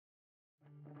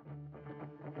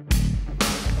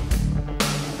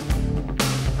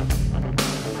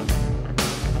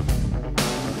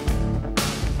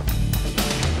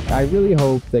I really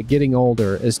hope that getting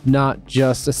older is not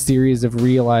just a series of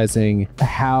realizing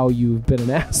how you've been an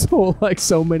asshole like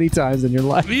so many times in your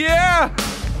life. Yeah!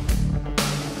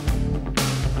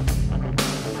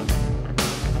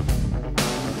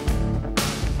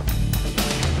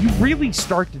 You really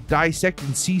start to dissect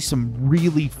and see some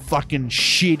really fucking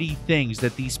shitty things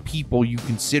that these people you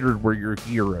considered were your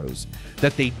heroes,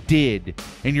 that they did.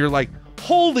 And you're like,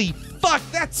 holy fuck,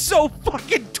 that's so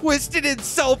fucking twisted and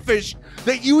selfish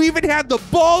that you even had the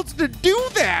balls to do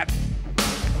that.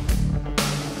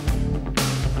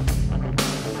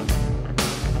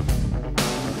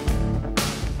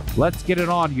 Let's get it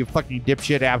on, you fucking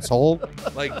dipshit asshole.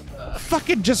 Like,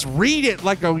 fucking just read it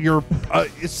like you're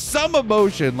some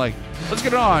emotion. Like, let's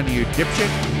get it on, you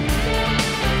dipshit.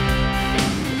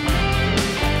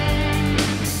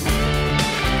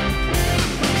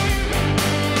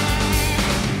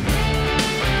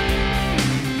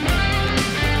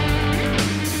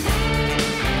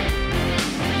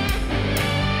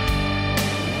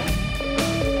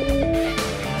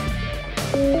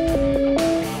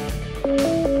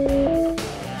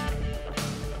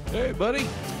 Buddy.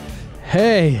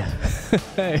 Hey.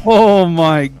 Hey. Oh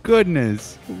my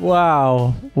goodness.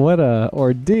 Wow. What a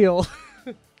ordeal.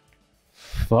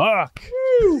 Fuck.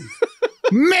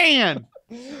 Man.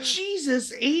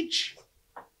 Jesus H.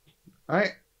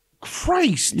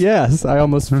 Christ. Yes, I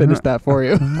almost finished that for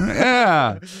you.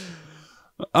 Yeah.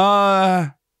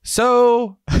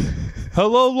 So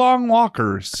hello, long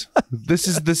walkers. This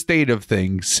is the state of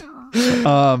things.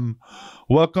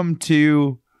 Welcome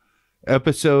to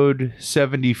episode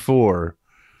 74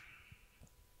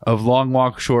 of Long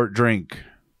Walk Short Drink,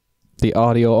 the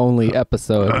audio only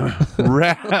episode.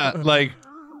 like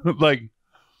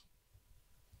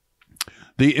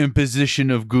the imposition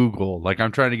of Google. Like,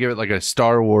 I'm trying to give it like a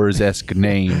Star Wars-esque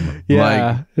name.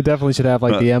 Yeah, like, it definitely should have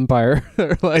like the Empire.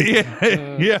 Like,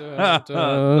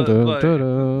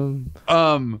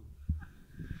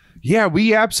 yeah,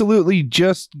 we absolutely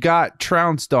just got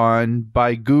trounced on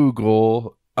by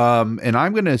Google. And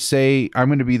I'm going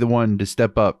to be the one to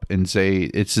step up and say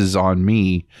this is on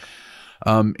me.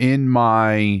 In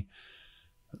my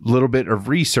little bit of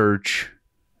research,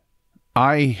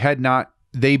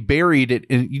 they buried it.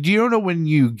 And do you know when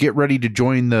you get ready to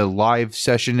join the live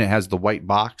session, it has the white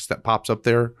box that pops up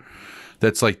there?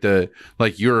 That's like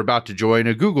you're about to join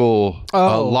a Google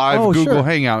live Google sure.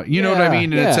 Hangout. You know what I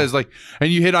mean? And it says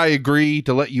and you hit I agree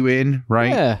to let you in,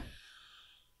 right? Yeah.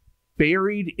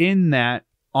 Buried in that,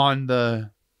 on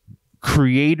the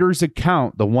creator's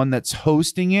account, the one that's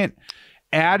hosting it,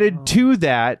 added to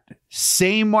that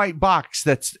same white box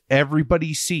that's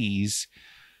everybody sees,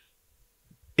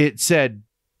 it said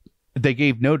they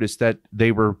gave notice that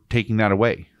they were taking that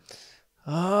away.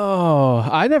 Oh,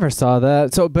 I never saw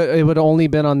that. So, but it would only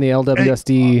been on the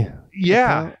LWSD.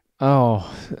 Yeah. Account?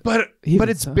 Oh, but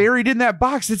it's buried in that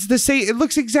box. It's the same. It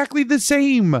looks exactly the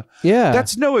same. Yeah.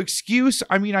 That's no excuse.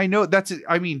 I mean, I know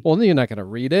well, you're not going to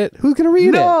read it. Who's going to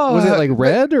read it? Was it like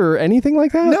red or anything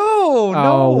like that?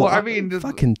 No. I mean,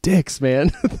 fucking dicks,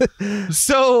 man.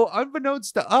 So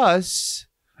unbeknownst to us,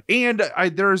 and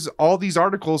there's all these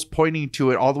articles pointing to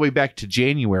it all the way back to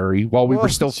January while we were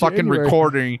still fucking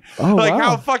recording. Oh, like, wow.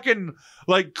 How fucking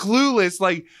like clueless.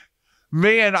 Like,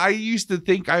 man, I used to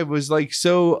think I was like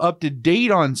so up to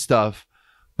date on stuff,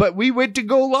 but we went to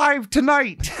go live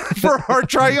tonight for our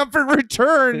triumphant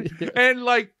return. And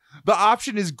like the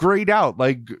option is grayed out.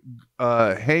 Like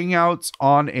Hangouts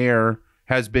on air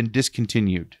has been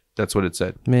discontinued. That's what it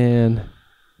said. Man.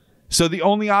 So the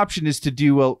only option is to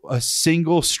do a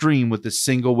single stream with a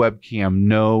single webcam.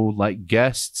 No like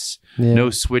guests, no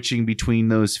switching between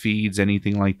those feeds,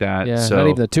 anything like that. Yeah, so, not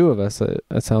even the two of us, it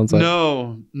sounds like.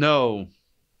 No.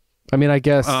 I mean, I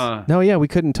guess, we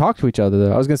couldn't talk to each other,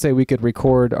 though. I was going to say we could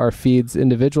record our feeds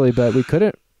individually, but we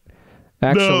couldn't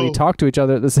actually talk to each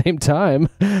other at the same time.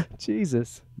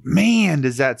 Jesus. Man,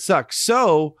 does that suck.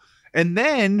 So, and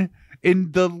then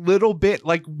in the little bit,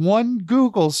 like one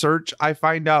Google search, I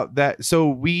find out that, so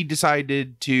we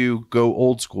decided to go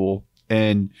old school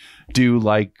and do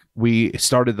like, we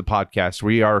started the podcast.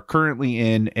 We are currently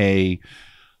in a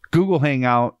Google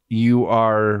Hangout. You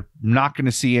are not going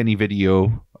to see any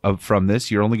video from this.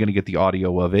 You're only going to get the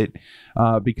audio of it,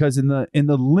 because in the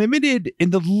limited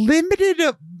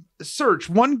search,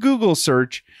 one Google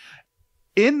search,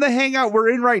 in the Hangout we're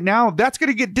in right now, that's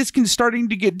going to get starting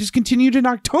to get discontinued in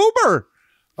October.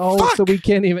 Oh, fuck. So we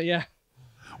can't even,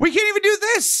 we can't even do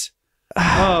this.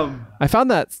 I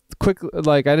found that quick,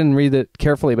 like I didn't read it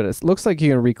carefully, but it looks like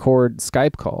you can record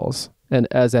Skype calls and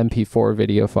as MP4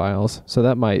 video files. So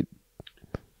that might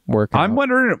working. I'm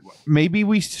wondering, maybe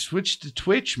we switch to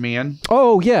Twitch, man.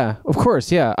 Oh yeah, of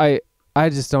course. Yeah, I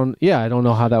just don't. Yeah, I don't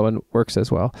know how that one works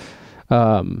as well.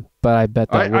 But I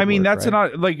bet that. I mean, work, that's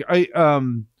right? not like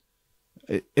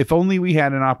if only we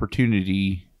had an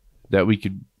opportunity that we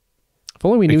could. If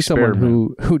only we knew someone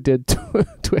who did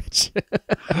Twitch.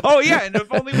 Oh yeah, and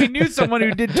if only we knew someone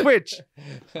who did Twitch.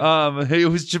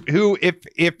 Who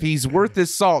if he's worth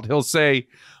his salt, he'll say,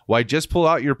 "Why, just pull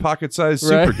out your pocket-sized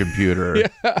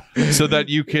supercomputer so that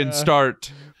you can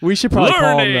start." We should probably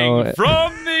learning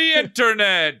from the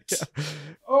internet.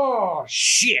 Oh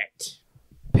shit!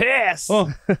 Piss.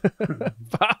 Oh.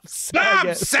 Bob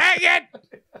Saget.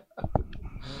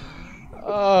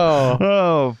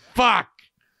 Oh fuck.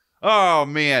 Oh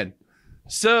man.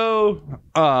 So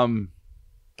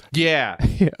yeah.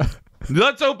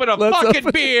 Let's open a fucking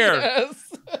beer.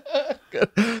 Yes.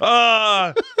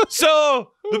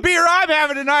 So the beer I'm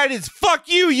having tonight is fuck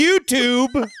you,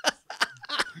 YouTube.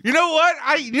 You know what?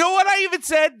 I even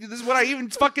said? This is what I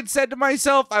even fucking said to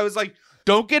myself. I was like,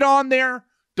 don't get on there.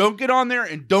 Don't get on there,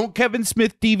 and don't Kevin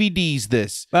Smith DVDs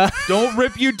this. Don't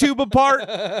rip YouTube apart.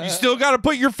 You still got to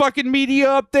put your fucking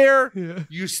media up there. Yeah.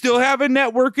 You still have a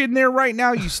network in there right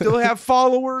now. You still have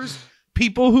followers,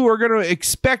 people who are going to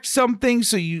expect something.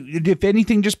 So you, if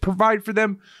anything, just provide for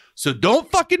them. So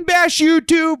don't fucking bash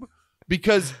YouTube,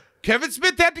 because Kevin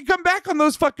Smith had to come back on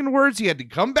those fucking words. He had to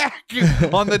come back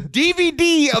on the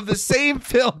DVD of the same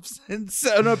films and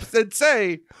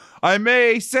say, I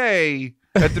may say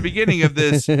at the beginning of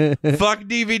this, fuck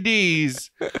DVDs,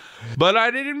 but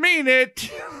I didn't mean it.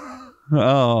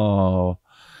 Oh.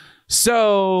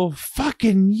 So,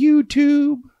 fucking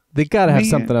YouTube. They got to have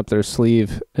something up their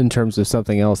sleeve in terms of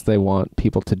something else they want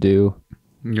people to do.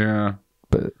 Yeah.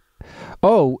 But,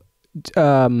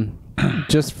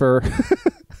 just for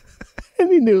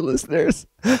any new listeners,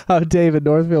 I'm Dave in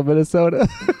Northfield, Minnesota.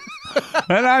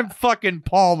 And I'm fucking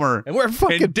Palmer. And we're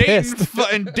fucking pissed.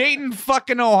 In Dayton,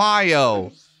 fucking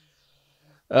Ohio.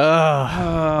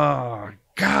 Oh,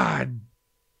 God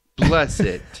bless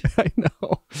it. I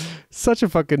know. Such a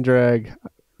fucking drag.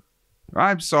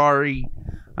 I'm sorry.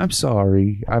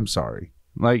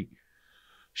 Like,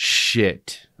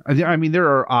 shit. I mean, there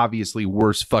are obviously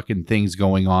worse fucking things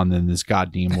going on than this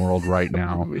goddamn world right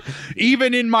now.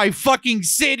 Even in my fucking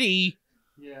city.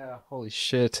 Yeah, holy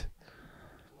shit.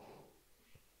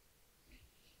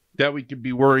 That we could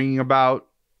be worrying about.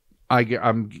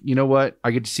 You know what?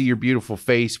 I get to see your beautiful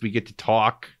face. We get to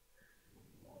talk.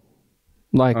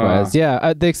 Likewise.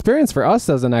 The experience for us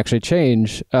doesn't actually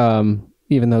change,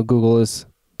 even though Google is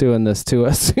doing this to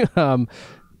us.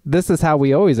 This is how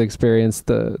we always experience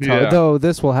the talk. Though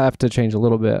this will have to change a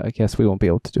little bit. I guess we won't be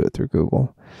able to do it through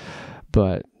Google.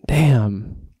 But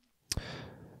damn.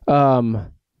 Well,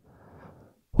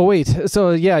 wait.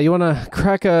 So yeah, you want to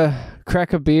crack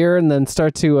a beer and then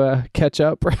start to catch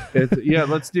up? Yeah,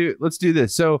 let's do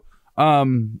this. So,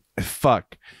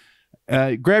 fuck.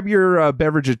 Grab your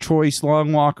beverage of choice,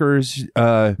 Long Walkers.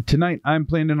 Tonight, I'm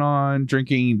planning on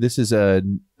drinking. This is a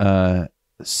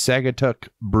Sagatuck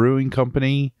Brewing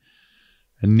Company,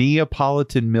 a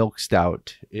Neapolitan Milk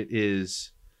Stout. It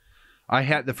is.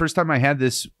 The first time I had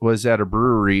this was at a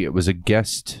brewery. It was a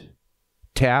guest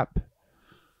tap,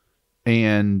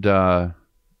 and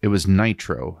it was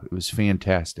nitro. It was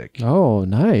fantastic. Oh,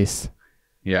 nice.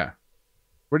 Yeah.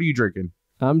 What are you drinking?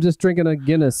 I'm just drinking a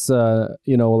Guinness,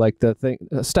 like the thing,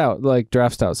 stout, like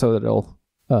draft stout, so that it'll,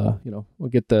 we'll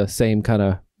get the same kind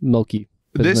of milky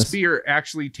business. This beer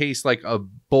actually tastes like a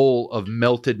bowl of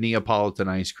melted Neapolitan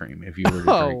ice cream if you were to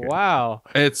drink it. Oh, wow.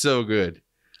 It's so good.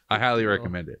 I highly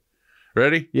recommend it.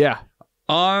 Ready? Yeah.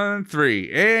 On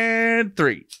 3 and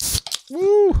 3.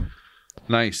 Woo.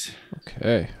 Nice.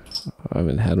 Okay. I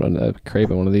haven't had one. I'm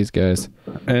craving one of these guys.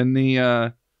 And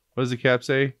what does the cap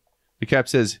say? The cap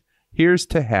says, "Here's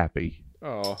to happy."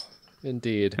 Oh,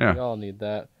 indeed. Yeah. We all need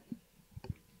that.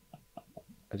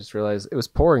 I just realized it was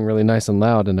pouring really nice and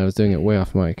loud, and I was doing it way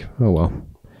off mic. Oh, well.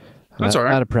 That's all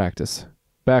right. Out of practice.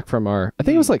 Back from I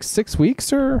think it was like 6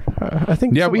 weeks, or I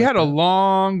think. Yeah, we had a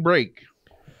long break.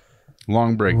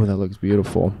 Long break. Oh, that looks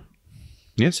beautiful.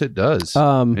 Yes, it does.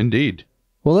 Indeed.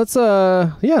 Well, let's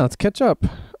catch up.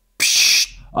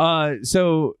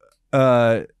 So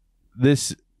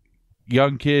this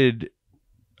young kid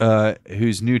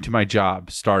who's new to my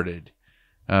job started,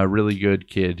 a really good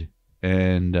kid,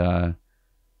 and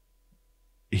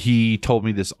he told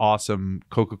me this awesome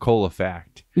Coca-Cola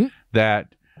fact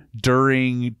that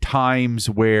during times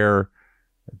where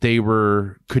they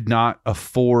could not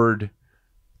afford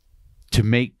to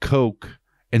make Coke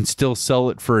and still sell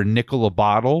it for a nickel a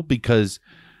bottle because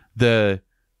the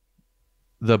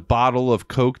the bottle of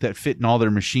Coke that fit in all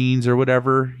their machines or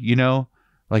whatever, you know,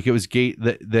 like it was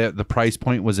the price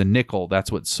point was a nickel.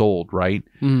 That's what sold, right?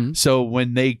 Mm. So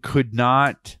when they could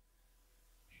not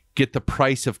get the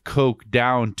price of Coke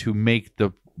down to make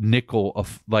the nickel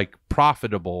of like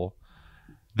profitable,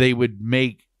 they would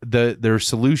make their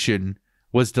solution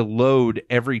was to load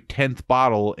every 10th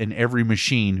bottle in every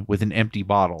machine with an empty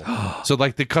bottle. So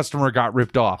like the customer got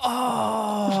ripped off.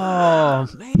 Oh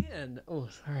man. Oh,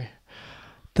 sorry.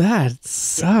 That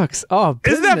sucks. Oh,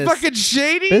 business. Isn't that fucking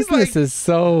shady? Business is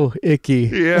so icky.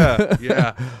 Yeah,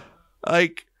 yeah.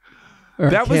 Like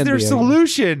that was their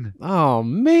solution. Oh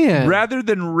man. Rather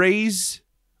than raise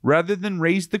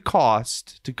the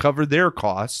cost to cover their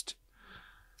cost,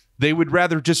 they would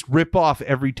rather just rip off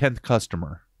every 10th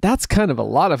customer. That's kind of a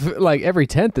lot of, like, every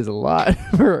 10th is a lot.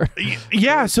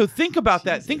 Yeah, so think about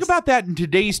that. Think about that in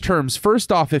today's terms.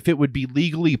 First off, if it would be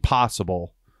legally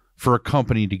possible for a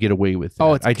company to get away with that.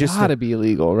 Oh, it's got to be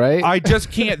legal, right? I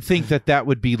just can't think that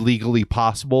would be legally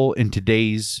possible in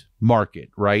today's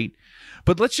market, right?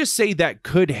 But let's just say that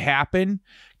could happen.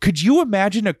 Could you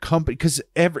imagine a company, because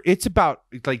it's about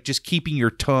like just keeping your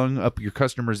tongue up your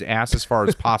customer's ass as far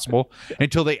as possible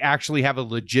until they actually have a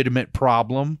legitimate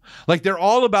problem. Like they're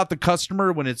all about the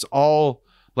customer when it's all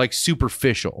like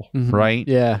superficial, right?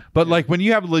 Yeah. But like when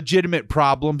you have legitimate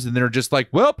problems and they're just like,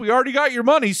 well, we already got your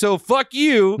money, so fuck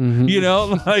you, you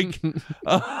know, like,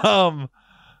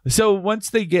 so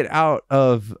once they get out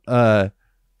of,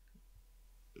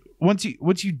 once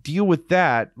you deal with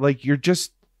that, like you're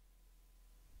just,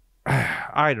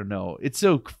 I don't know. It's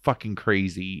so fucking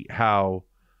crazy how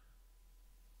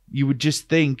you would just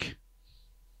think,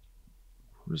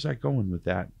 where's that going with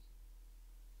that?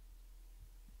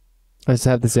 I just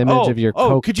have this image of your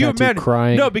Coke could you imagine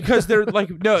crying. No, because they're like,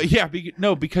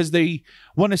 because they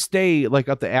want to stay like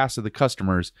up the ass of the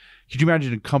customers. Could you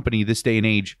imagine a company this day and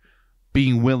age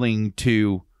being willing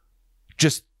to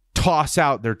just toss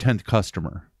out their 10th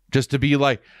customer? Just to be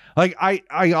like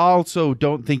I also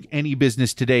don't think any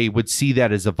business today would see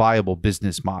that as a viable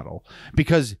business model,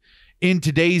 because in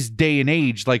today's day and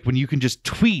age, like when you can just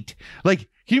tweet, like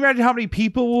can you imagine how many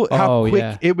people, how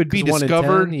quick it would be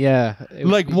discovered? 1 in 10, yeah.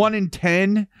 Like 1 in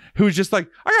 10 who's just like,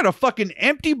 I got a fucking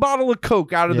empty bottle of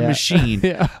Coke out of the machine.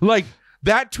 Yeah. Like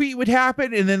that tweet would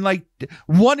happen, and then like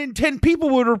 1 in 10 people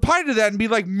would reply to that and be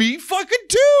like, me fucking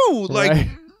too. Like, right.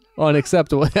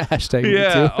 Unacceptable hashtag.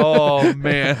 Yeah. Too. Oh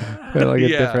man. Like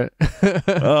different.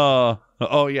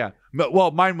 Oh yeah.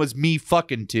 Well, mine was me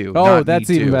fucking too. Oh, that's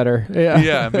even better. Yeah.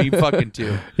 Yeah, me fucking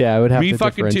too. Yeah, I would have me to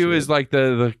fucking too is like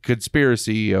the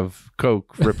conspiracy of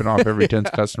Coke ripping off every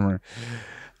 10th customer.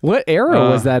 What era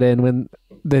was that in when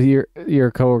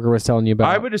your coworker was telling you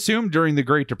about? I would assume during the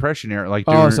Great Depression era, like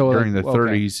during the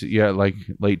 30s, yeah, like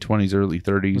late 20s, early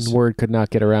 30s. When word could not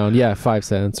get around. Yeah, 5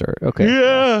 cents or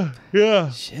okay.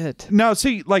 Yeah. Shit. Now,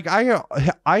 see, like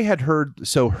I had heard,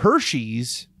 so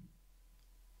Hershey's,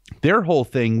 their whole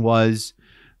thing was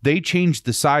they changed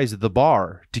the size of the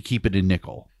bar to keep it a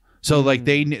nickel. So like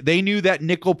they knew that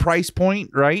nickel price point,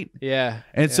 right? Yeah.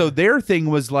 And so their thing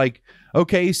was like,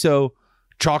 okay, so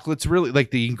chocolate's really like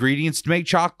the ingredients to make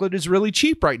chocolate is really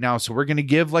cheap right now, so we're gonna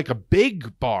give like a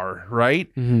big bar,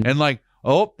 right? And like,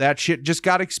 oh, that shit just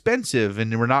got expensive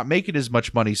and we're not making as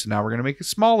much money, so now we're gonna make a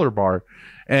smaller bar.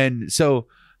 And so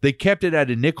they kept it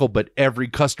at a nickel, but every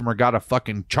customer got a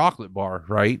fucking chocolate bar,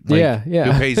 right? Like,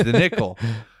 yeah who pays the nickel?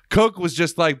 Coke was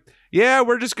just like, yeah,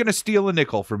 we're just gonna steal a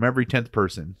nickel from every 10th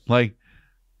person. Like,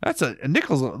 that's a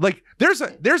nickel's like there's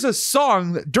a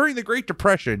song during the Great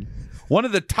Depression. One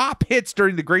of the top hits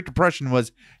during the Great Depression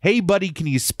was, "Hey buddy, can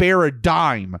you spare a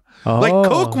dime?" Oh. Like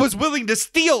Coke was willing to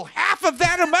steal half of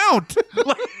that amount.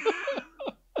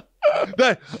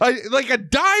 Like a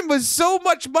dime was so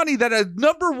much money that a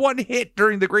 #1 hit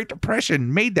during the Great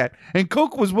Depression made that, and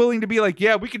Coke was willing to be like,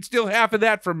 "Yeah, we can steal half of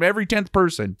that from every 10th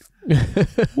person."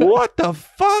 What the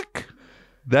fuck?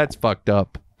 That's fucked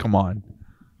up. Come on.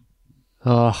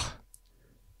 Oh.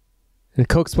 And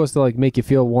Coke's supposed to like make you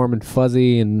feel warm and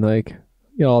fuzzy and like,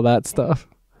 you know, all that stuff.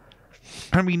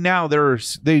 I mean, now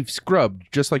they've scrubbed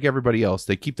just like everybody else.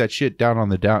 They keep that shit down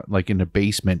on like in the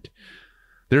basement.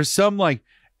 There's some like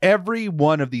every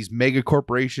one of these mega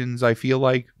corporations, I feel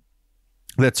like,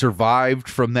 that survived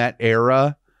from that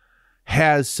era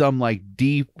has some like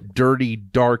deep, dirty,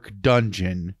 dark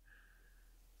dungeon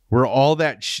where all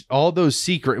those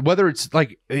secret, whether it's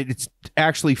like it's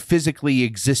actually physically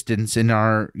existence in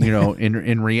our, you know,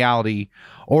 in reality,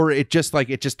 or it just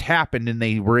happened and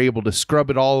they were able to scrub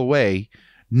it all away.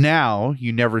 Now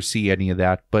you never see any of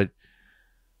that, but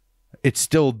it's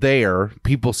still there.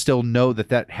 People still know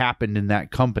that happened in that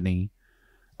company.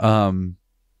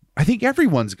 I think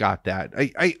everyone's got that.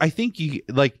 I think you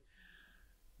like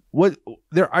what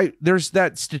there's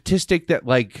that statistic that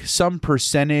like some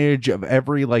percentage of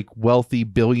every like wealthy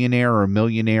billionaire or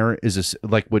millionaire is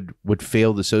like would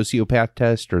fail the sociopath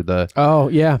test or the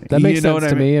that makes sense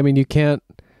to me. I mean, you can't.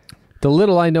 The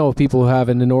little I know of people who have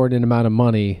an inordinate amount of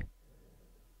money,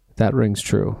 that rings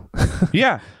true.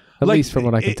 Yeah, at least from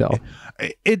what I can tell.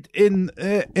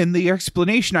 In the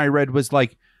explanation I read was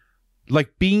like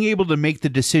being able to make the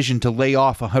decision to lay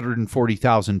off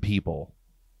 140,000 people.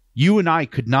 You and I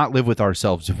could not live with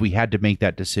ourselves if we had to make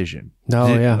that decision.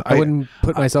 No, I wouldn't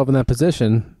put myself in that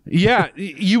position. Yeah,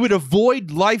 you would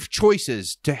avoid life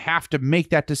choices to have to make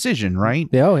that decision, right?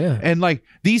 Yeah, oh, yeah. And like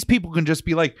these people can just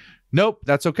be like, nope,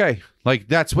 that's okay. Like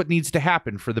that's what needs to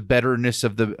happen for the betterness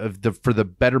of for the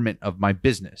betterment of my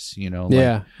business. You know?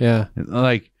 Like, yeah.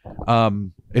 Like,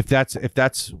 if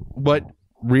that's what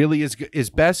really is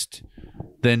best,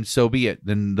 then so be it.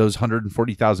 Then those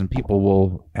 140,000 people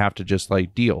will have to just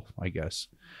like deal, I guess.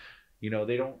 You know,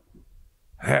 they don't,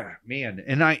 man.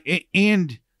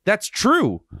 And that's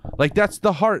true. Like that's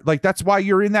the hard, like that's why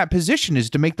you're in that position, is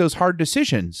to make those hard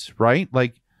decisions, right?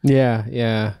 Like,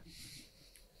 yeah.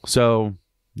 So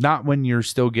not when you're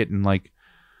still getting like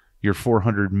your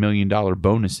 $400 million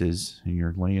bonuses and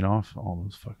you're laying off all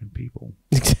those fucking people.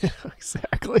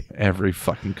 Exactly. Every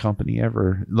fucking company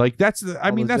ever. Like that's the, I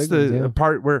mean, that's the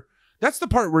part where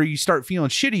you start feeling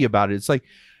shitty about it. It's like,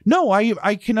 no,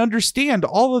 I can understand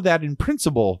all of that in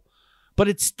principle, but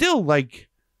it's still like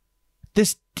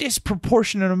this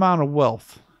disproportionate amount of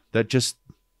wealth that just,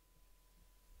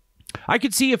 I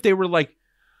could see if they were like,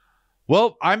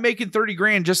 well, I'm making 30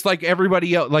 grand just like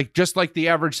everybody else, like just like the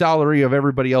average salary of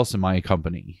everybody else in my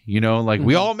company. You know, like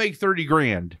we all make 30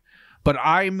 grand, but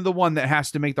I'm the one that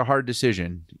has to make the hard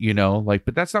decision, you know, like,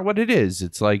 but that's not what it is.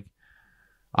 It's like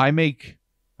I make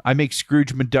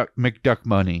Scrooge McDuck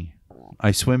money.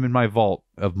 I swim in my vault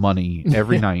of money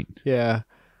every night. Yeah.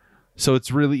 So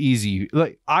it's really easy.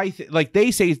 Like like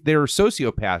they say they're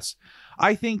sociopaths.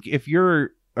 I think if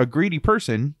you're a greedy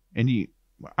person and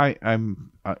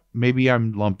I'm maybe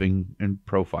I'm lumping and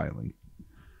profiling,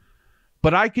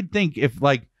 but I could think if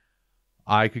like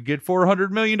I could get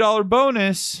 $400 million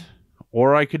bonus,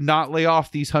 or I could not lay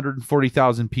off these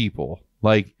 140,000 people.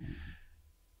 Like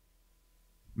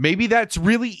maybe that's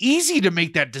really easy to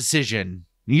make that decision.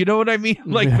 You know what I mean?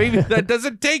 Like maybe that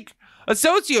doesn't take a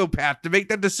sociopath to make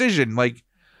that decision. Like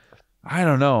I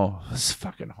don't know. It's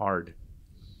fucking hard.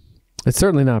 It's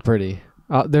certainly not pretty.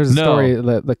 There's a story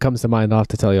that comes to mind. I'll have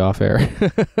to tell you off air.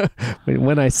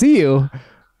 when I see you,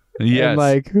 in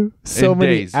like so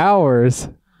many days. hours.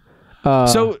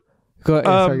 Go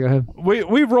ahead.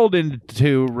 We've rolled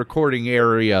into recording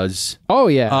areas. Oh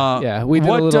yeah, we did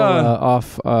a little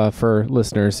off for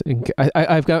listeners.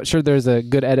 I've got sure there's a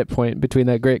good edit point between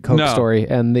that great Coke story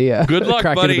and the good luck,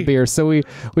 cracking buddy. of the beer. So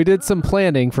we did some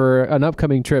planning for an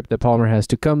upcoming trip that Palmer has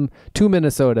to come to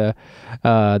Minnesota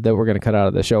that we're going to cut out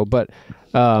of the show. But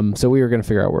so we were going to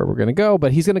figure out where we're going to go,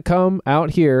 but he's going to come out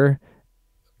here.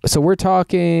 So we're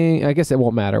talking, I guess it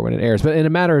won't matter when it airs, but in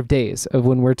a matter of days of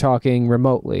when we're talking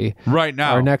remotely. Right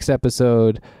now. Our next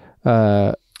episode.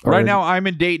 Right now I'm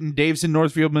in Dayton. Dave's in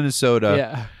Northfield, Minnesota.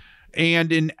 Yeah.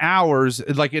 And in hours,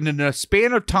 like in a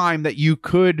span of time that you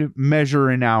could measure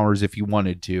in hours if you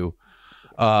wanted to,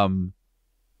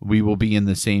 we will be in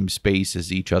the same space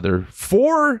as each other.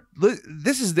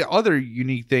 This is the other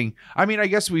unique thing. I mean, I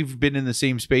guess we've been in the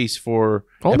same space for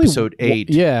episode 8.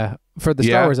 Yeah. For the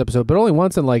Star Wars episode, but only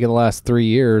once in the last 3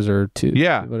 years or 2.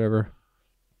 Yeah, whatever.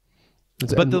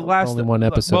 But the last only one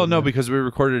episode. Well, no, because we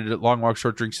recorded Long Walk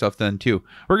Short Drink stuff then too.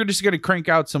 We're just gonna crank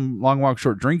out some Long Walk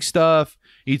Short Drink stuff,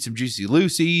 eat some Juicy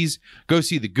Lucy's, go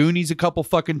see the Goonies a couple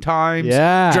fucking times.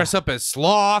 Yeah, dress up as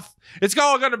Sloth. It's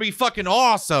all gonna be fucking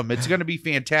awesome. It's gonna be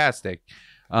fantastic.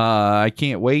 I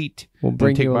can't wait. We'll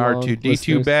take my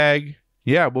R2D2 bag.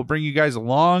 Yeah, we'll bring you guys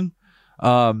along.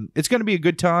 It's gonna be a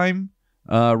good time.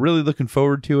 Really looking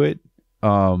forward to it.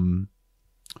 But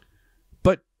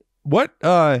what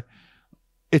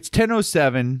it's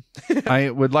 10:07. I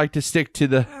would like to stick to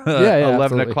the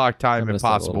 11 o'clock time if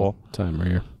possible. Time right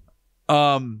here.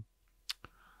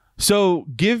 So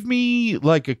give me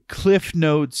like a Cliff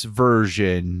Notes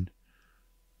version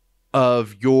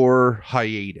of your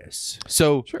hiatus.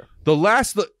 So the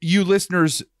last you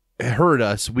listeners heard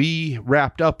us, we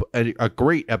wrapped up a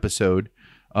great episode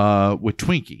with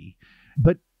Twinkie.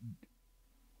 But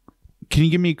can you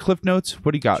give me Cliff Notes?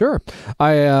 What do you got? Sure.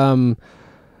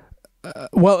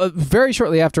 very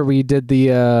shortly after we did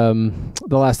the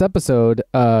last episode,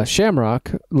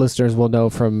 Shamrock, listeners will know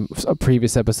from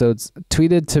previous episodes,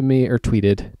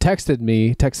 texted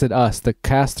us, the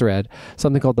cast thread,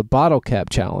 something called the Bottle Cap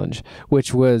Challenge,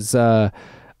 which was, I'm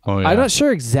not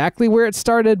sure exactly where it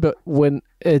started, but when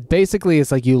it basically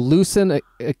is like you loosen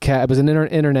a cap. It was an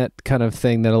internet kind of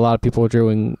thing that a lot of people were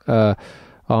doing on,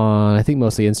 I think,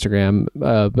 mostly Instagram.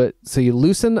 But so you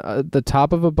loosen the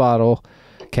top of a bottle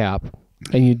cap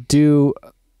and you do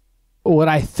what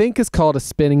I think is called a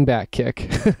spinning back kick.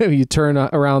 You turn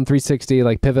around 360,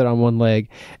 like pivot on one leg,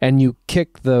 and you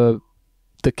kick the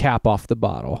cap off the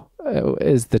bottle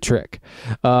is the trick.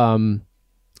 When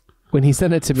he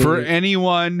sent it to me, for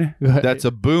anyone that's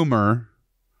a boomer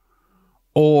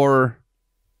or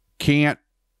can't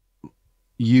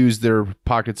use their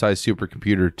pocket-sized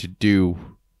supercomputer to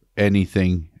do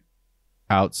anything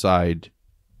outside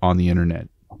on the internet,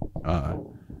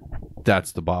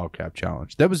 that's the bottle cap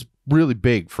challenge. That was really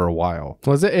big for a while.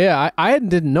 Was it? Yeah, I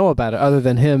didn't know about it other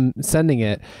than him sending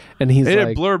it, and it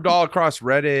like, blurbed all across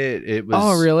Reddit. It was.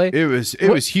 Oh, really? It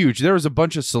was huge. There was a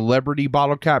bunch of celebrity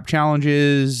bottle cap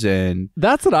challenges, and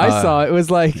that's what I saw. It was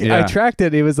like I tracked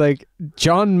it. It was like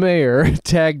John Mayer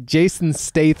tagged Jason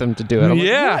Statham to do it. I'm like,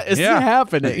 what is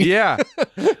happening? Yeah,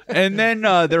 and then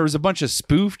there was a bunch of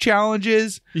spoof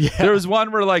challenges. Yeah, there was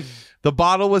one where like the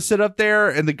bottle was set up there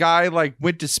and the guy like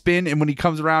went to spin, and when he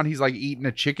comes around he's like eating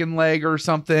a chicken leg or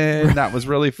something. That was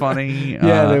really funny.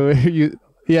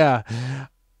 Yeah,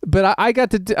 but I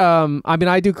got to I mean,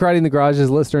 I do karate in the garage,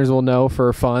 as listeners will know,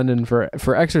 for fun and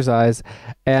for exercise,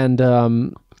 and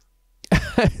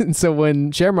and so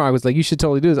when Shamrock was like, you should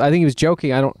totally do this, I think he was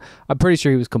joking. I'm pretty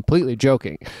sure he was completely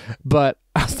joking, but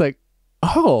I was like,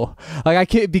 oh,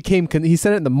 like he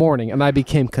said it in the morning and I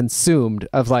became consumed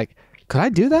of like, could I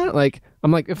do that? Like,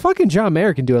 I'm like, if fucking John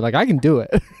Mayer can do it, like I can do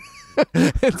it.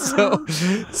 And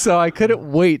so I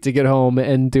couldn't wait to get home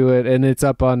and do it, and it's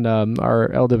up on our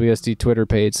LWSD Twitter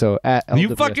page. So at LWSD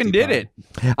you fucking did it.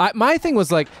 My thing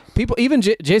was like, people, even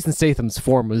Jason Statham's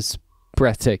form was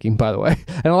breathtaking, by the way,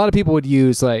 and a lot of people would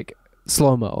use like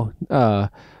slow-mo,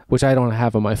 which I don't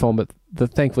have on my phone, but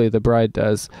thankfully the bride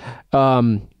does.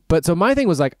 But so my thing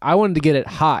was like, I wanted to get it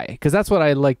high because that's what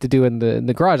I like to do in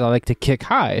the garage. I like to kick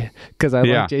high because I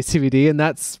like JCVD, and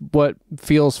that's what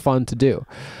feels fun to do.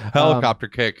 Helicopter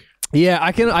kick. Yeah,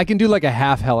 I can do like a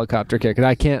half helicopter kick, and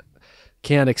I can't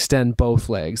extend both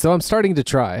legs. So I'm starting to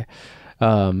try.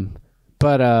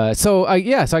 So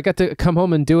I got to come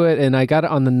home and do it, and I got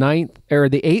it on the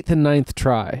 8th and 9th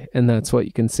try, and that's what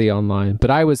you can see online. But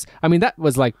that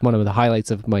was like one of the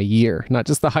highlights of my year, not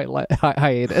just the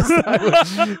hiatus. Is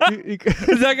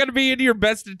that going to be in your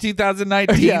best of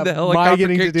 2019? Yeah, the helicopter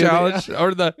kick challenge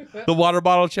or the water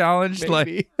bottle challenge?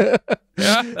 Maybe. Like,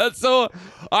 yeah, that's so.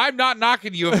 I'm not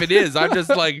knocking you if it is. I'm just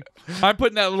like, I'm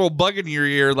putting that little bug in your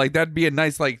ear. Like that'd be a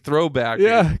nice like throwback.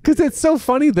 Yeah, because it's so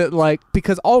funny that like,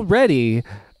 because already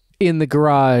in the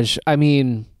garage, I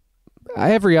mean,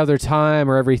 every other time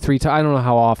or every 3 times, I don't know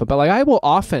how often, but like I will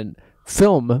often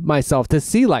film myself to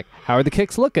see like, how are the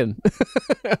kicks looking?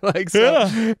 Like, so,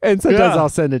 yeah. And sometimes I'll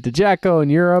send it to Jacko in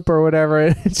Europe or whatever.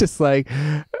 And it's just like,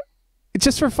 it's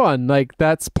just for fun. Like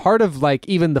that's part of like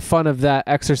even the fun of that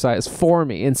exercise for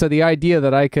me. And so the idea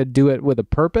that I could do it with a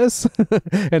purpose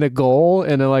and a goal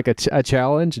and a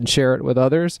challenge and share it with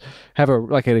others, have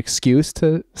an excuse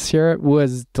to share it,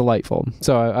 was delightful.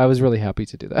 So I was really happy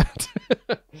to do that.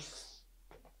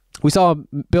 We saw a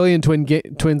billion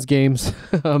Twins games.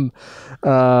 We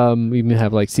even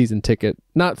have like season ticket,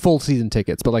 not full season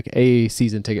tickets, but like a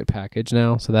season ticket package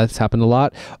now. So that's happened a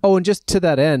lot. Oh, and just to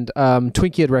that end,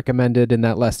 Twinkie had recommended in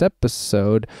that last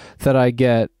episode that I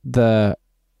get the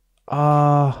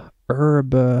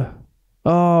herba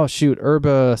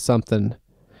something.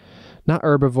 Not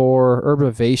herbivore,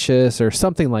 herbivaceous or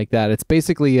something like that. It's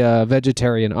basically a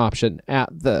vegetarian option at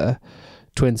the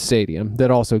Twin Stadium that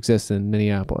also exists in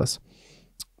Minneapolis.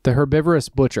 The Herbivorous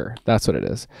Butcher, that's what it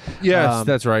is. Yes,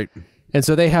 that's right. And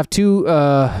so they have 2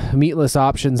 meatless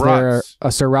options there, a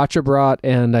sriracha brat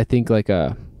and I think like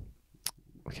I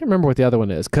can't remember what the other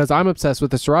one is because I'm obsessed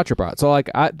with the sriracha brat. So like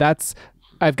I've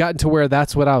gotten to where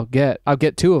that's what I'll get. I'll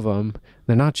get 2 of them.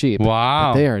 They're not cheap.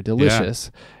 Wow. But they are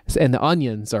delicious. Yeah. And the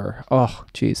onions are, oh,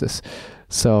 Jesus.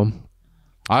 So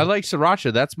I like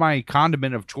sriracha. That's my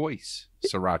condiment of choice,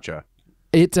 sriracha.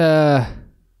 It the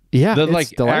like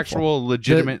delightful. Actual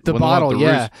legitimate the bottle,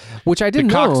 which I didn't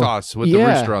know. The cock sauce with the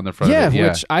rooster on the front of it. Yeah,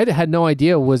 which I had no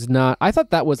idea was not. I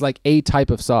thought that was like a type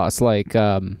of sauce, like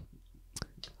I don't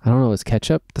know, is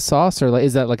ketchup the sauce or like,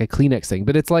 is that like a Kleenex thing?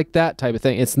 But it's like that type of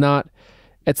thing. It's not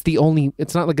it's the only.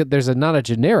 It's not like there's not a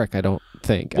generic. I don't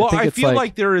think. Well, I think I it's feel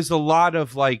like there is a lot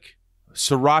of like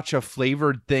sriracha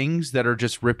flavored things that are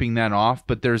just ripping that off.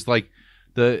 But there's like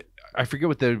I forget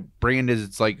what the brand is.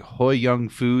 It's like Hoi Young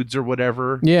Foods or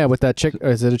whatever. Yeah, with that chicken.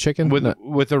 Is it a chicken?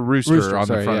 With a rooster on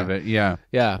the front of it. Yeah.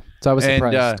 Yeah. So I was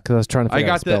surprised because I was trying to figure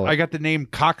out how to spell it. I got the name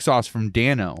cock sauce from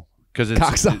Dano. Because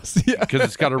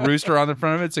it's got a rooster on the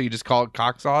front of it, so you just call it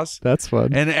cock sauce. That's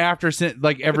fun. And ever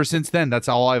since then, that's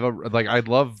all I've ever, like. I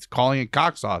love calling it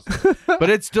cock sauce, but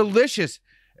it's delicious.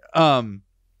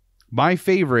 My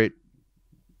favorite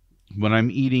when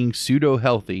I'm eating pseudo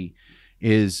healthy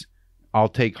is I'll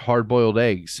take hard boiled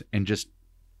eggs and just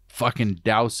fucking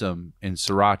douse them in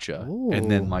sriracha,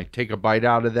 and then like take a bite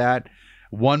out of that.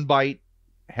 One bite,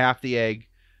 half the egg,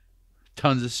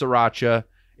 tons of sriracha.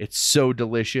 It's so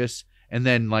delicious. And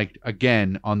then like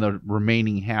again on the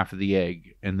remaining half of the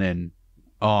egg. And then,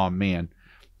 oh man,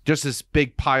 just this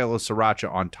big pile of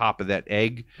sriracha on top of that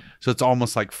egg. So it's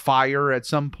almost like fire at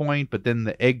some point, but then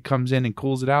the egg comes in and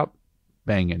cools it out.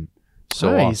 Banging.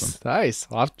 So awesome. Nice.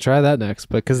 I'll have to try that next.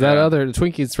 Because that other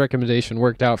Twinkies recommendation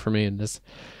worked out for me and just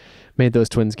made those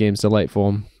Twins games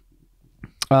delightful.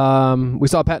 We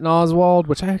saw Patton Oswalt,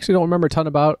 which I actually don't remember a ton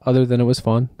about, other than it was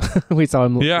fun. We saw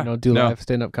him, do live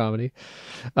stand-up comedy.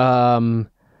 I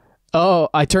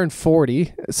turned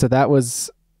 40, so that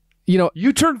was,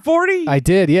 You turned 40? I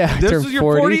did, yeah. This was your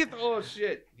 40th? Oh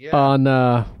shit! Yeah. On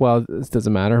well, this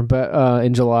doesn't matter, but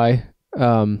in July.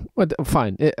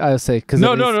 Fine. I'll say because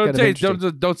no, don't say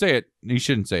it. Don't say it. You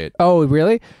shouldn't say it. Oh,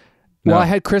 really? No. Well, I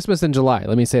had Christmas in July.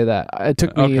 Let me say that. It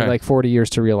took me like 40 years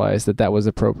to realize that was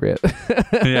appropriate.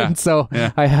 Yeah. And so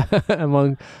I,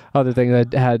 among other things,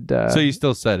 I had. So you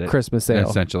still said it. Christmas sale.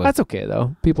 Essentially. That's okay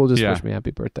though. People just wish me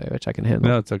happy birthday, which I can handle.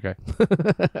 No, it's okay.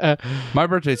 My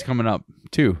birthday's coming up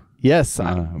too. Yes.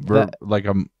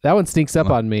 That one sneaks up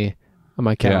on me on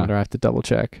my calendar. I have to double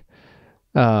check.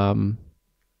 And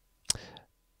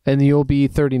you'll be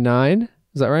 39.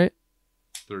 Is that right?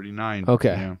 39.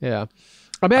 Okay. Yeah.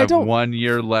 I mean, I have 1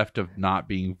 year left of not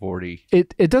being 40.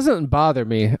 It doesn't bother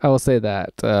me. I will say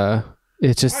that.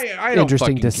 It's just I don't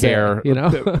interesting to care.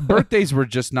 Say, Birthdays were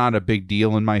just not a big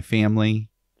deal in my family.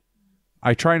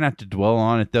 I try not to dwell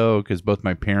on it though, because both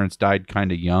my parents died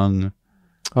kind of young.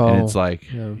 And it's like,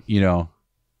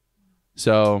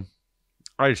 so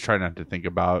I just try not to think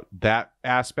about that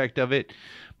aspect of it.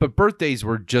 But birthdays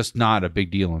were just not a big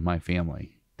deal in my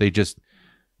family.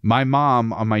 My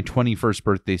mom on my 21st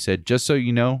birthday said, just so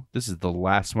you know, this is the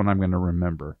last one I'm going to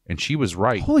remember. And she was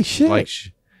right. Holy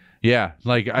shit.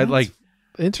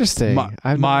 Interesting.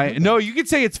 No, you could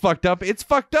say it's fucked up. It's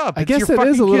fucked up. I guess it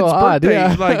is a little odd.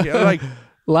 Yeah. Like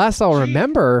last I'll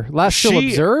remember, last she'll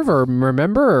observe or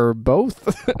remember or both.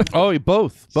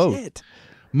 Both. Shit.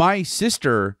 My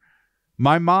sister,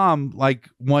 my mom, like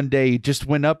one day just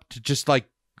went up to just like,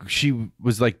 she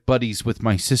was like buddies with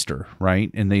my sister,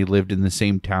 right? And they lived in the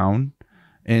same town.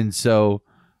 And so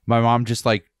my mom just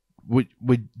like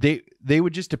they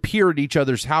would just appear at each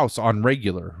other's house on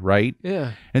regular, right?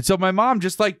 Yeah. And so my mom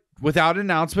just like without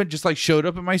announcement just like showed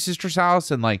up at my sister's house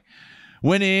and like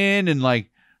went in and like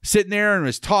sitting there and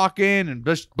was talking and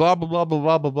just blah blah blah blah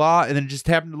blah blah blah, and then just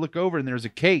happened to look over and there was a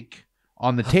cake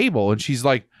on the table and she's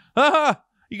like,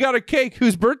 you got a cake,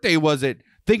 whose birthday was it?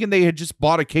 Thinking they had just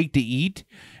bought a cake to eat.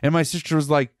 And my sister was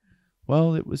like,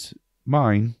 well, it was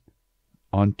mine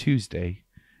on Tuesday.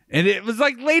 And it was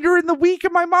like later in the week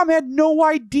and my mom had no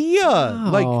idea. Oh.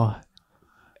 Like,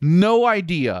 no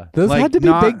idea. Those had to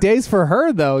be big days for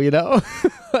her though, Yeah,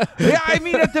 I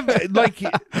mean, at the like,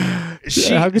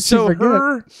 how could she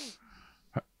forget?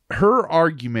 Her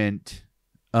argument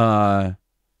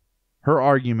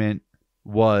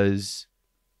was,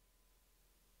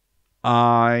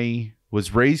 I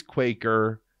was raised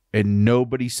Quaker and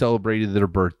nobody celebrated their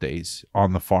birthdays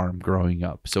on the farm growing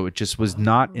up. So it just was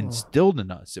not instilled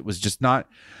in us. It was just not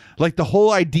like the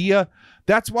whole idea.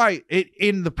 That's why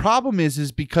the problem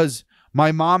is because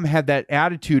my mom had that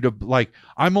attitude of like,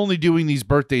 I'm only doing these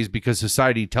birthdays because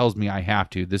society tells me I have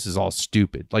to. This is all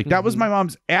stupid. Like that was my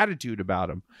mom's attitude about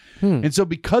them. And so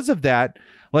because of that,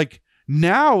 like,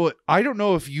 now, I don't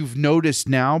know if you've noticed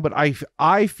now, but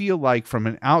I feel like from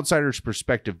an outsider's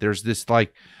perspective, there's this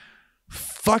like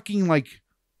fucking like,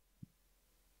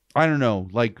 I don't know,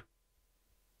 like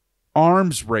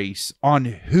arms race on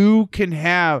who can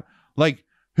have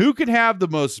the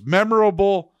most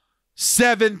memorable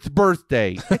 7th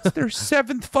birthday. It's their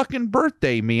 7th fucking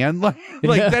birthday, man. Like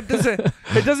it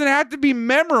doesn't have to be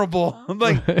memorable.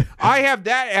 Like I have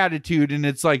that attitude and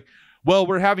it's like, well,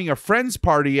 we're having a friends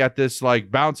party at this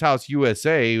like Bounce House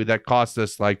USA that cost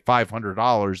us like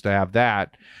 $500 to have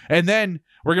that. And then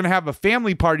we're going to have a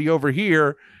family party over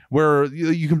here where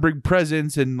you can bring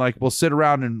presents and like we'll sit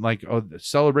around and like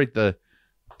celebrate the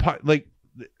like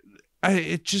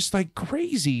it's just like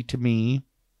crazy to me.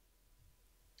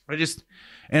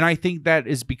 And I think that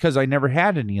is because I never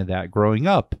had any of that growing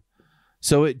up.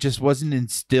 So it just wasn't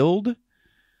instilled.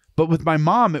 But with my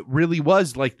mom, it really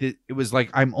was like it was like,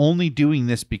 I'm only doing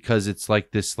this because it's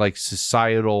like this like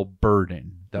societal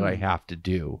burden that I have to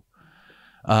do.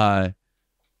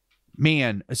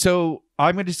 Man, so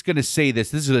I'm just going to say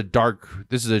this. This is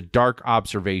a dark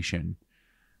observation,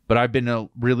 but I've been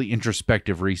really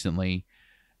introspective recently.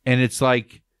 And it's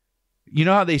like, you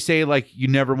know how they say like you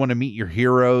never want to meet your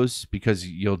heroes because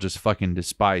you'll just fucking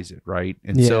despise it, right?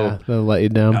 And so they'll let you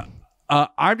down.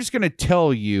 I'm just going to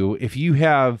tell you, if you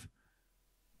have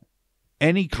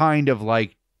any kind of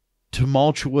like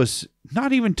tumultuous,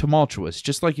 not even tumultuous,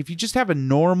 just like if you just have a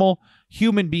normal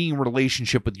human being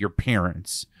relationship with your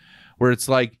parents, where it's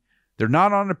like they're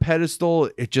not on a pedestal,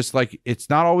 it just like it's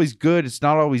not always good, it's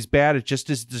not always bad, it just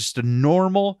is just a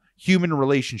normal human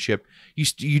relationship.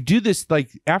 You do this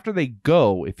like after they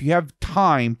go, if you have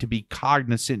time to be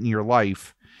cognizant in your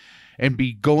life and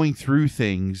be going through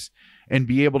things and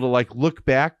be able to like look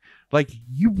back, like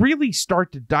you really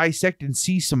start to dissect and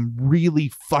see some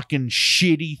really fucking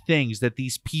shitty things that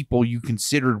these people you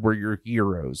considered were your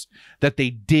heroes that they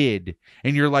did.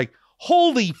 And you're like,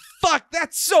 holy fuck,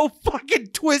 that's so fucking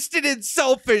twisted and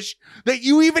selfish that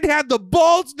you even had the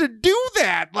balls to do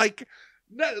that. Like,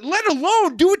 let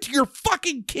alone do it to your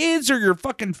fucking kids or your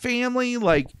fucking family.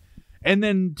 Like, and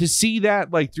then to see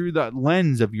that like through the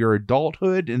lens of your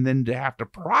adulthood and then to have to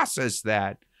process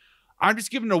that. I'm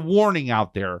just giving a warning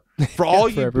out there for all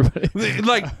for everybody.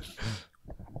 Like,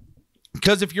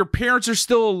 because if your parents are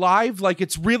still alive, like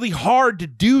it's really hard to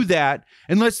do that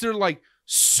unless they're like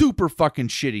super fucking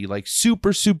shitty, like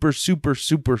super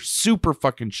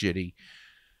fucking shitty.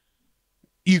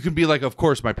 You can be like, of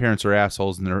course my parents are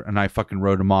assholes and I fucking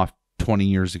wrote them off 20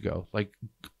 years ago. Like,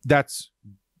 that's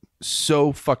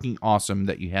so fucking awesome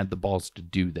that you had the balls to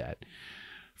do that.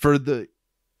 For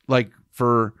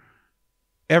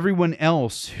everyone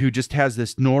else who just has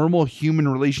this normal human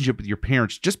relationship with your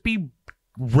parents, just be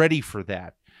ready for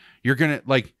that. You're going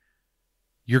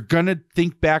to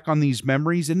think back on these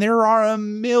memories, and there are a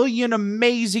million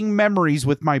amazing memories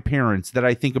with my parents that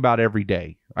I think about every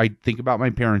day. I think about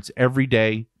my parents every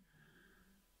day,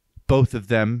 both of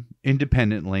them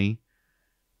independently,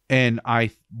 and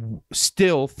I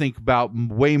still think about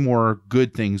way more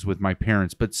good things with my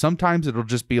parents, but sometimes it'll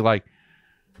just be like,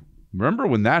 remember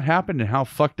when that happened and how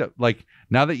fucked up, like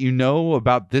now that you know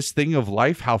about this thing of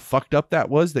life, how fucked up that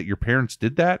was that your parents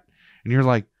did that. And you're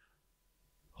like,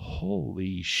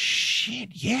 holy shit.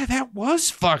 Yeah, that was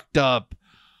fucked up,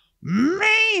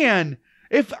 man.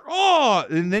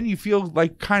 And then you feel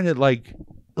like kind of like,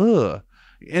 ugh.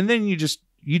 And then you just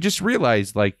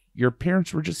realize like your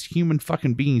parents were just human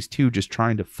fucking beings too, just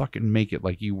trying to fucking make it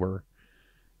like you were.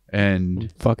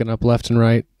 And fucking up left and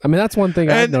right. I mean, that's one thing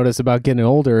I've noticed about getting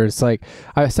older. It's like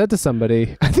I said to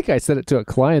somebody, I think I said it to a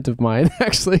client of mine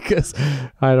actually, because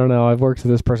I don't know, I've worked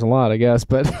with this person a lot, I guess,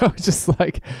 but I was just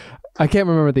like, I can't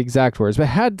remember the exact words, but it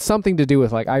had something to do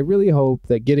with like, I really hope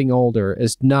that getting older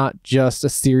is not just a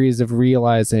series of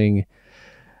realizing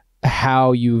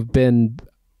how you've been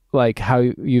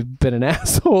an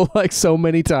asshole like so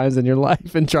many times in your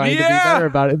life and trying to be better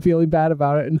about it and feeling bad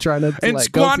about it and trying to and like,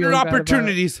 squandered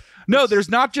opportunities. No, there's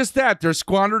not just that. There's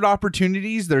squandered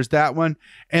opportunities. There's that one.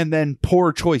 And then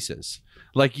poor choices.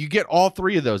 Like you get all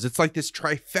three of those. It's like this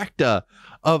trifecta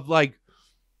of like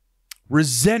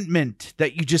resentment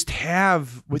that you just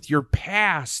have with your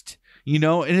past, you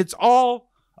know, and it's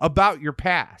all about your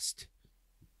past.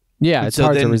 Yeah, it's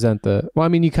hard to resent well, I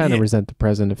mean, you kind of resent the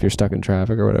present if you're stuck in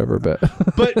traffic or whatever, but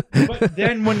but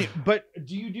then but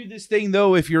do you do this thing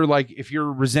though, if you're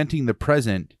resenting the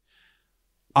present,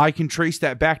 I can trace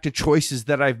that back to choices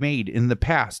that I've made in the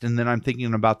past, and then I'm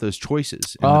thinking about those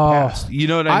choices in the past. You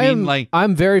know what I mean? Like,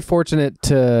 I'm very fortunate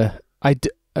to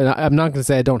I'm not going to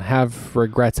say I don't have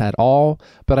regrets at all,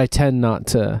 but I tend not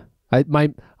to.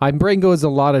 My brain goes a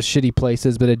lot of shitty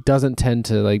places, but it doesn't tend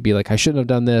to like be like, I shouldn't have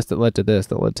done this that led to this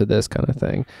kind of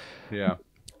thing. Yeah.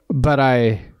 But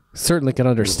I certainly can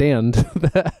understand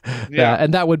that,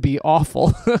 and that would be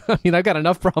awful. I mean, I've got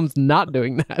enough problems not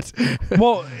doing that.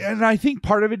 Well, and I think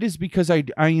part of it is because I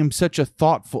am such a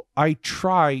thoughtful, I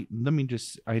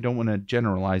don't want to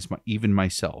generalize even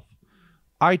myself.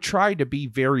 I try to be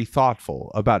very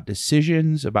thoughtful about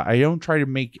decisions, I don't try to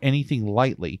make anything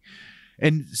lightly.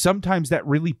 And sometimes that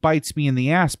really bites me in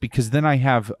the ass because then I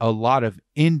have a lot of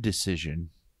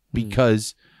indecision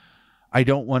because I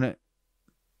don't want to.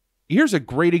 Here's a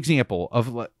great example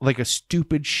of like a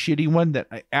stupid, shitty one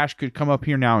that Ash could come up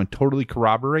here now and totally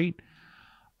corroborate.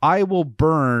 I will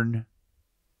burn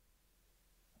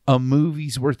a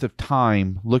movie's worth of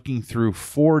time looking through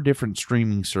 4 different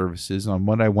streaming services on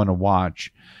what I want to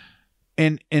watch.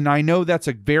 And I know that's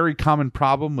a very common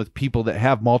problem with people that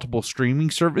have multiple streaming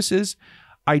services.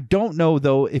 I don't know,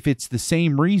 though, if it's the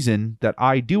same reason that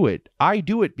I do it. I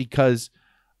do it because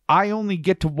I only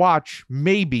get to watch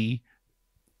maybe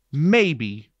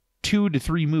 2 to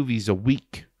 3 movies a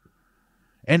week.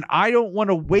 And I don't want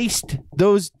to waste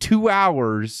those 2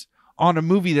 hours on a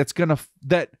movie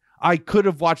that I could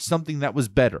have watched something that was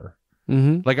better.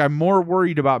 Mm-hmm. Like, I'm more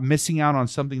worried about missing out on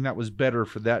something that was better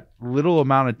for that little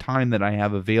amount of time that I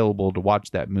have available to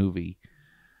watch that movie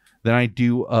than I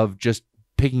do of just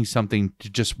picking something to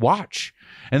just watch.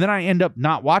 And then I end up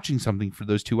not watching something for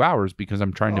those 2 hours because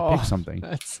I'm trying to pick something.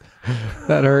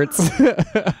 That hurts.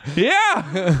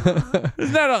 Yeah.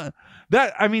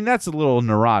 That's a little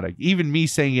neurotic. Even me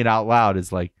saying it out loud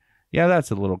is like, yeah,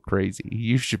 that's a little crazy.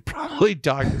 You should probably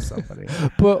talk to somebody.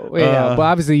 But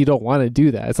obviously you don't want to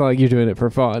do that. It's not like you're doing it for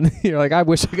fun. You're like, I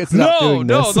wish I could stop doing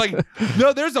this.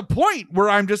 No, there's a point where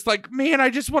I'm just like, man, I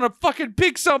just want to fucking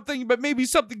pick something, but maybe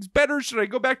something's better. Should I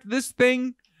go back to this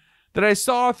thing that I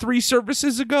saw 3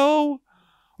 services ago?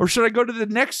 Or should I go to the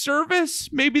next service?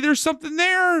 Maybe there's something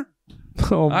there.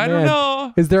 Oh, I don't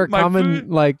know. Is there a common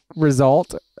like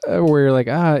result where you're like,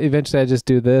 eventually I just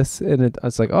do this, and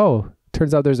it's like, oh,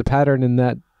 turns out there's a pattern in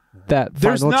that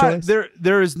final choice?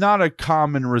 There is not a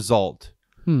common result,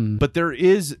 but there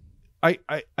is. I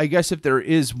guess if there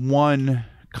is one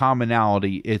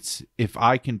commonality, it's if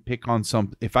I can pick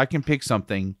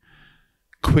something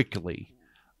quickly,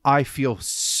 I feel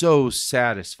so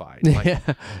satisfied.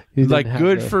 Like,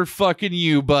 good for fucking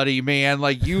you, buddy, man.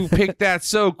 Like, you picked that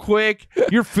so quick.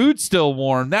 Your food's still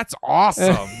warm. That's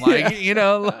awesome. Like, you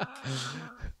know.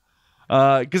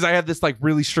 Because I have this like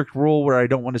really strict rule where I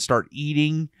don't want to start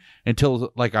eating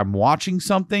until like I'm watching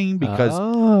something,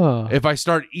 because if I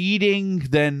start eating,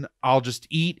 then I'll just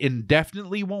eat and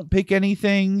definitely won't pick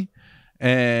anything.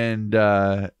 And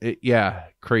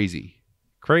crazy.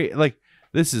 Like,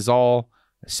 this is all,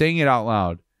 saying it out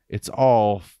loud, it's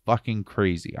all fucking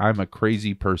crazy. I'm a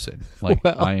crazy person. Like,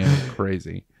 I am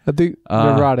crazy. I think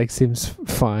neurotic seems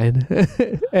fine.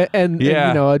 and you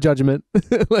know, a judgment.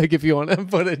 Like, if you want to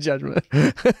put a judgment.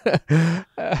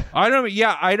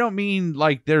 I don't mean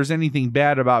like there's anything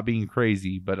bad about being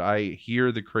crazy, but I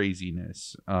hear the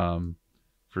craziness.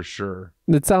 For sure.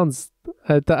 It sounds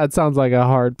like a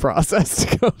hard process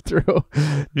to go through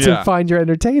to find your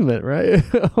entertainment, right?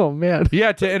 Oh man.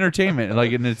 Yeah, to entertainment.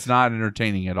 Like, and it's not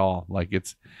entertaining at all. Like,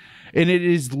 it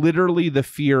is literally the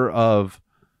fear of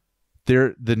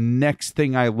the next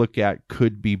thing I look at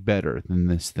could be better than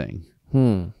this thing.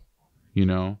 You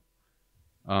know?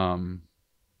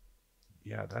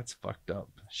 Yeah, that's fucked up.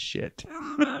 Shit.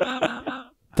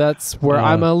 That's where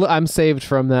I'm saved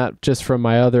from that, just from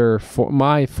my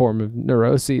my form of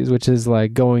neuroses, which is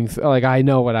like going like, I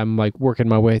know what I'm like working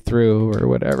my way through or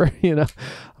whatever, you know.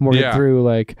 I'm working through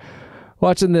like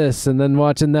watching this and then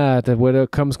watching that, and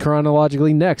what comes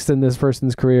chronologically next in this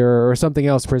person's career, or something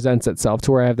else presents itself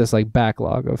to where I have this like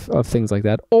backlog of things like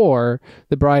that. Or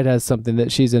the bride has something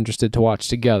that she's interested to watch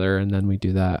together, and then we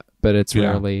do that. But it's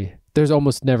rarely, there's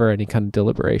almost never any kind of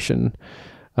deliberation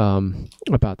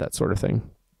about that sort of thing.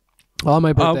 On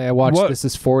my birthday, I watched This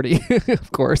Is 40,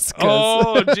 of course.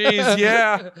 Oh, geez,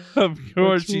 yeah. Of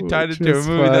course, she tied it to a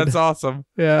movie. Fun. That's awesome.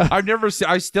 Yeah.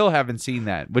 I still haven't seen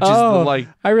that, which is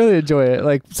I really enjoy it.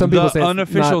 Like, some people say the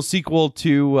unofficial sequel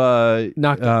to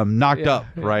Knocked Up,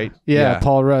 right? Yeah,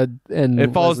 Paul Rudd and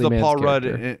it follows Leslie the Paul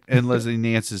character. Rudd and Leslie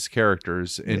Nance's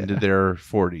characters into their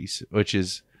 40s, which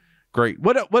is great.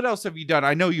 What else have you done?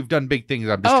 I know you've done big things.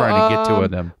 I'm just trying to get to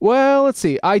them. Well, let's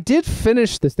see. I did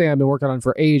finish this thing I've been working on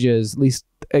for ages, at least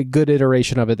a good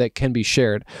iteration of it that can be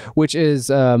shared, which is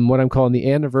what I'm calling the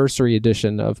anniversary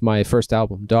edition of my first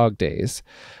album, Dog Days.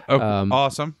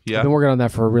 Awesome. Yeah. I've been working on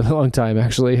that for a really long time,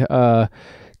 actually. That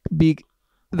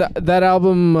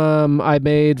album I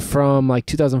made from like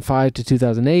 2005 to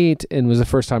 2008, and was the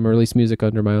first time I released music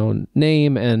under my own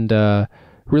name, and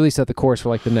really set the course for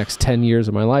like the next 10 years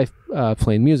of my life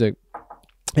playing music.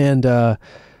 And I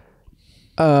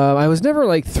was never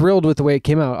like thrilled with the way it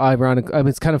came out. Ironically, I mean,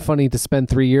 it's kind of funny to spend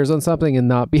 3 years on something and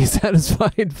not be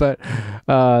satisfied, but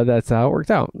that's how it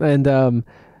worked out. And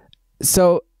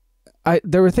so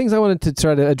there were things I wanted to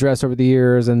try to address over the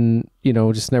years, and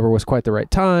just never was quite the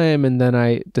right time. And then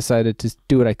I decided to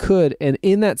do what I could, and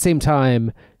in that same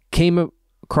time came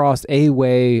across a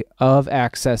way of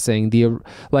accessing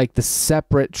the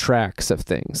separate tracks of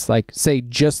things, like say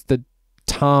just the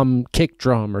tom kick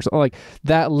drum or something, like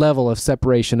that level of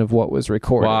separation of what was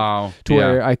recorded. Wow. To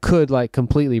where I could like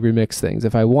completely remix things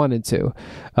if I wanted to.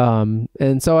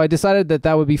 And so I decided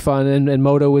that would be fun, and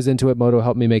Moto was into it. Moto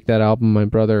helped me make that album, my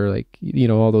brother,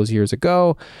 all those years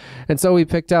ago. And so we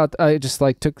picked out, I just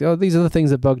took, these are the things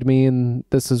that bugged me, and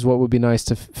this is what would be nice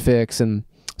to fix. And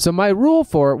so my rule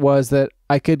for it was that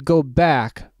I could go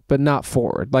back but not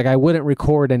forward. Like I wouldn't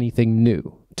record anything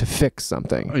new to fix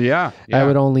something. Yeah. I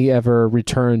would only ever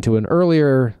return to an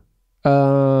earlier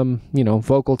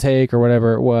vocal take or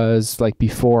whatever it was, like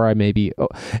before I maybe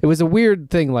it was a weird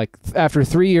thing, like after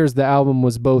 3 years the album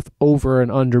was both over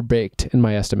and underbaked in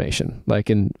my estimation, like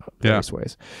in various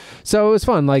ways. So it was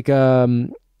fun. Like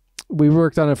we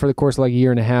worked on it for the course of like a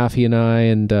year and a half, he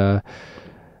and I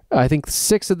think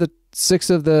six of the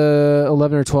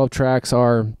 11 or 12 tracks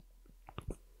are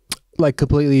like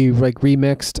completely like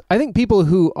remixed. I think people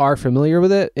who are familiar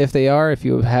with it, if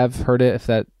you have heard it, if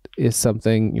that is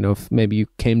something, if maybe you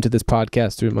came to this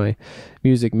podcast through my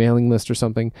music mailing list or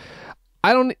something,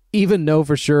 I don't even know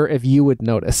for sure if you would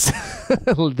notice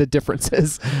the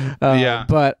differences.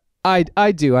 But I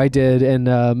did. And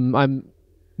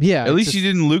at least you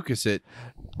didn't Lucas it.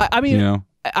 I mean,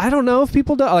 I don't know if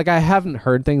people do. Like, I haven't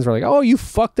heard things where like, oh, you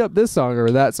fucked up this song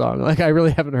or that song. Like, I really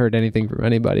haven't heard anything from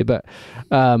anybody. But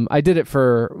I did it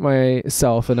for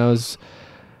myself, and I was,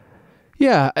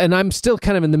 and I'm still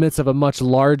kind of in the midst of a much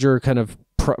larger kind of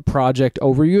project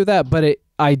overview of that. But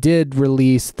I did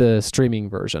release the streaming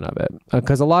version of it,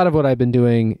 because a lot of what I've been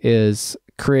doing is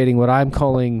creating what I'm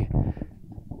calling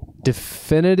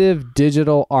definitive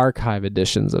digital archive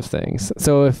editions of things.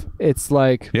 So if it's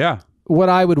like what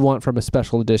I would want from a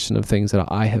special edition of things that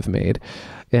I have made.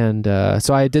 And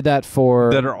so I did that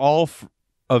for... That are all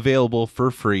available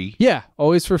for free. Yeah,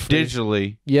 always for free.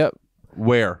 Digitally. Yep.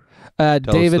 Where?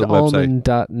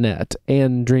 DavidAllman.net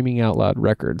and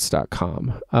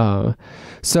DreamingOutLoudRecords.com.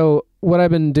 So what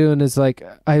I've been doing is like,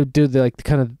 I do the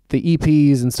kind of the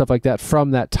EPs and stuff like that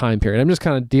from that time period. I'm just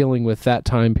kind of dealing with that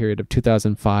time period of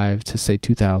 2005 to say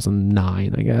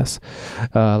 2009, I guess,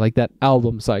 like that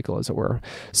album cycle, as it were.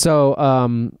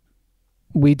 So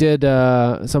we did,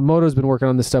 so Moto's been working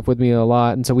on this stuff with me a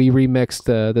lot, and so we remixed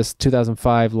this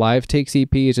 2005 Live Takes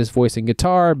EP. It's just voice and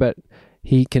guitar, but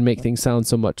he can make things sound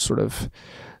so much sort of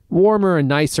warmer and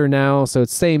nicer now. So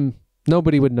it's same.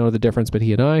 Nobody would know the difference but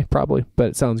he and I, probably, but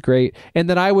it sounds great. And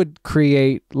then I would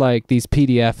create like these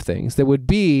PDF things that would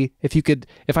be,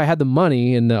 if I had the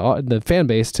money and the fan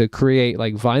base to create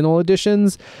like vinyl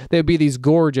editions, they would be these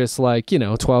gorgeous, like,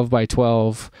 12 by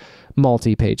 12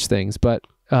 multi-page things. But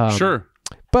sure.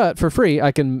 But for free,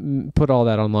 I can put all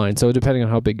that online. So depending on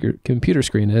how big your computer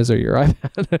screen is or your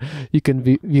iPad, you can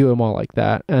view them all like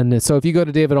that. And so if you go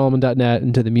to davidallman.net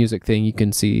into the music thing, you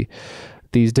can see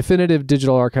these definitive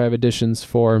digital archive editions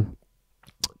for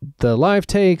the live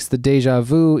takes, the Deja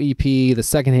Vu EP, the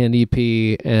secondhand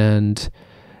EP, and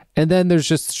then there's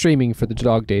just streaming for the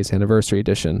Dog Days Anniversary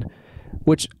Edition,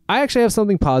 which I actually have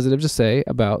something positive to say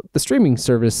about the streaming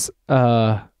service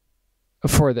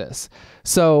for this.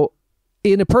 So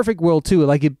in a perfect world too,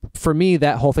 like for me,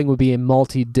 that whole thing would be a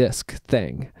multi-disc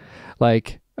thing.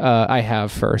 Like I have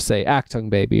for, say, Achtung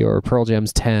Baby or Pearl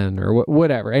Jam's 10 or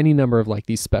whatever, any number of like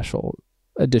these special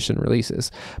edition releases.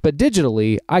 But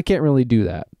digitally, I can't really do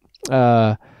that.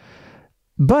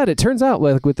 But it turns out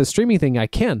like with the streaming thing, I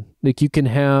can. Like you can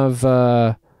have,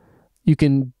 you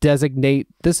can designate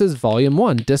this is volume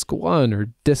 1, disc 1 or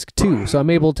disc 2. So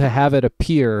I'm able to have it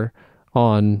appear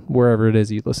on wherever it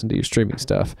is you listen to your streaming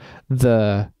stuff.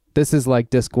 This is like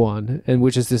disc 1, and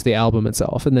which is just the album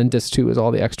itself, and then disc 2 is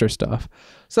all the extra stuff.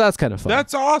 So that's kind of fun.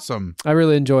 That's awesome. I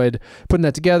really enjoyed putting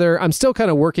that together. I'm still kind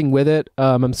of working with it.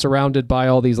 I'm surrounded by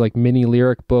all these like mini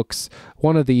lyric books.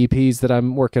 One of the EPs that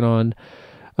I'm working on,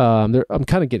 I'm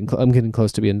getting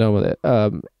close to being done with it.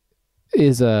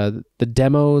 Is the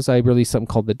demos. I released something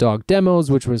called the Dog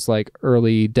Demos, which was like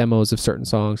early demos of certain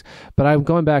songs. But I'm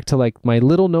going back to like my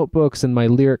little notebooks and my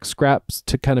lyric scraps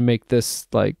to kind of make this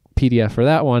like PDF for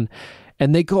that one.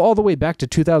 And they go all the way back to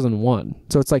 2001.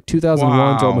 So it's like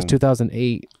 2001 to almost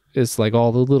 2008 is like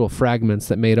all the little fragments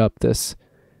that made up this.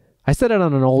 I said it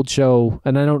on an old show,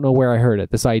 and I don't know where I heard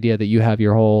it, this idea that you have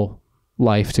your whole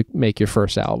life to make your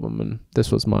first album, and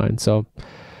this was mine. So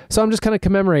I'm just kind of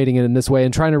commemorating it in this way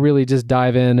and trying to really just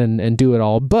dive in and do it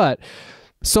all. But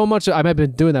so much. I've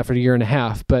been doing that for a year and a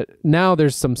half, but now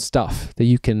there's some stuff that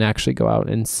you can actually go out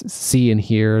and see and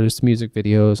hear. There's music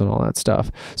videos and all that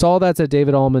stuff. So all that's at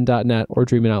davidallman.net or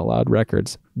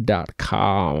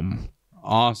dreamingoutloudrecords.com.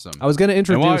 Awesome. I was going to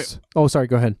introduce. Oh, sorry.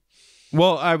 Go ahead.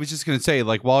 Well, I was just going to say,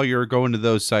 like, while you're going to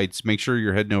those sites, make sure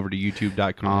you're heading over to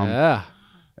youtube.com. Yeah.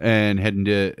 And heading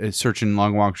to searching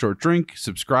Long Walk Short Drink,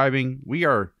 subscribing. We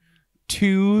are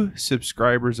 2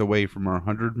 subscribers away from our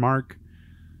 100 mark,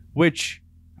 which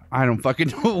I don't fucking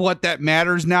know what that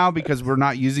matters now, because we're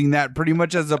not using that pretty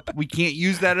much we can't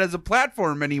use that as a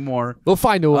platform anymore. We'll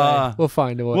find a way. We'll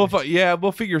find a way.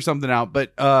 We'll figure something out.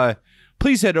 But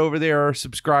please head over there,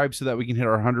 subscribe so that we can hit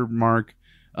our 100 mark.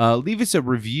 Leave us a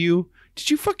review. Did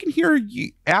you fucking hear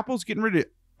Apple's getting rid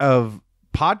of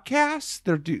podcasts?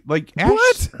 They're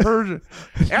Ash heard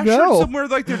somewhere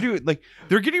like they're doing, like,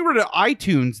 they're getting rid of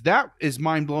iTunes. That is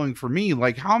mind-blowing for me.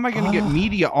 Like, how am I going to get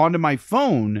media onto my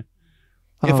phone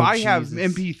if I have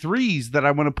MP3s that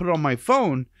I want to put on my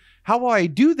phone? How will I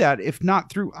do that if not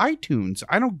through iTunes?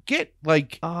 I don't get,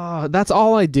 like, that's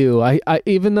all I do. I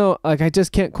even though, like, I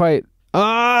just can't quite.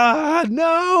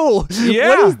 No.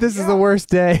 Yeah. This is the worst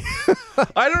day.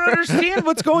 I don't understand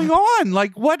what's going on.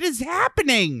 Like, what is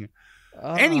happening?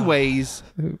 Anyways,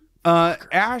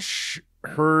 Ash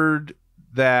heard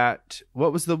that.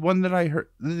 What was the one that I heard?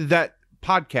 That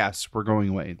podcasts were going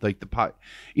away. Like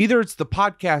either it's the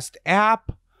podcast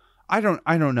app. I don't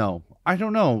know.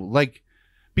 Like,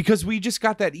 because we just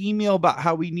got that email about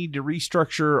how we need to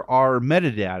restructure our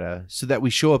metadata so that we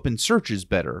show up in searches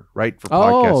better, right? For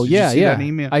podcasts. Oh, yeah. That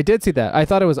email? I did see that. I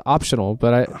thought it was optional,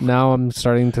 but now I'm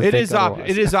starting to think otherwise.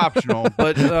 It is optional,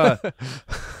 but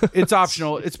it's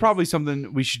optional. It's probably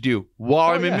something we should do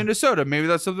while I'm in Minnesota. Maybe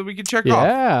that's something we can check off.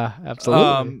 Yeah,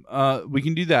 absolutely. We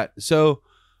can do that. So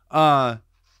I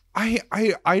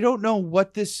don't know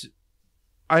what this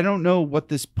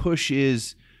push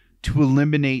is to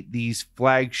eliminate these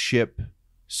flagship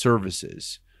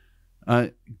services.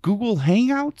 Google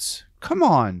Hangouts? Come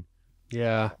on.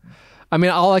 Yeah. I mean,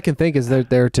 all I can think is they're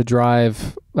there to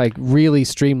drive, like, really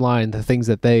streamline the things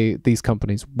that these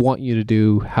companies want you to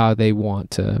do, how they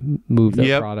want to move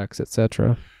their products,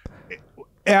 etc.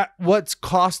 At what's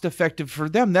cost effective for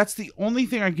them. That's the only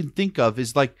thing I can think of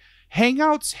is, like,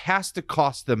 Hangouts has to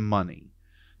cost them money.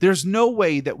 There's no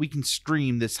way that we can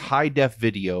stream this high-def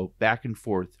video back and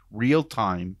forth, real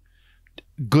time,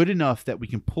 good enough that we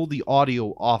can pull the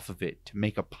audio off of it to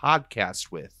make a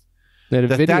podcast with. That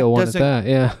video one at that,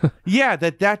 yeah. Yeah,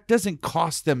 that doesn't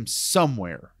cost them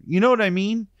somewhere. You know what I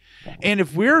mean? And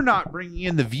if we're not bringing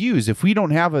in the views, if we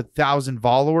don't have 1,000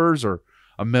 followers or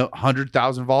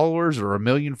 100,000 followers or 1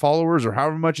 million followers or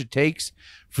however much it takes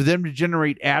for them to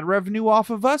generate ad revenue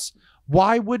off of us,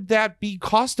 why would that be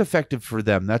cost effective for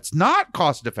them? That's not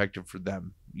cost effective for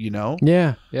them, you know?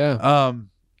 Yeah.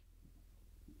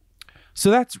 So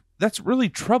that's really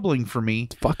troubling for me.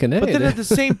 It's fucking it. But then at the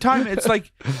same time, it's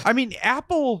like, I mean,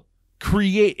 Apple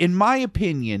in my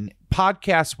opinion,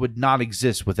 podcasts would not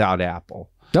exist without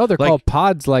Apple. No, they're called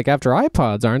pods, like after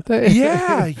iPods, aren't they?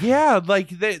 Yeah.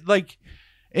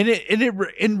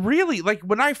 And really, like,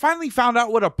 when I finally found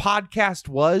out what a podcast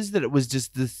was, that it was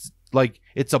just this, like,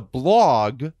 it's a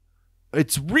blog.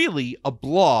 It's really a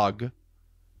blog,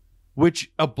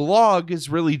 which a blog is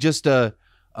really just a,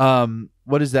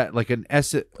 what is that? Like an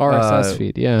RSS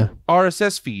feed. Yeah.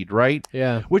 RSS feed, right?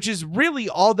 Yeah. Which is really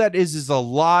all that is a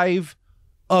live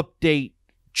update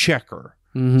checker.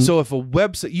 Mm-hmm. So if a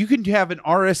website, you can have an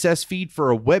RSS feed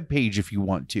for a web page if you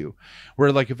want to,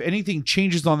 where, like, if anything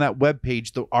changes on that web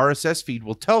page, the RSS feed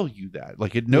will tell you that,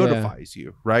 like, it notifies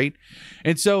you, right?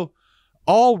 And so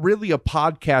all really a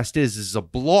podcast is a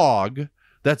blog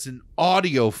that's an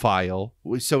audio file.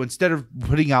 So instead of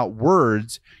putting out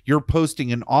words, you're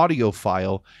posting an audio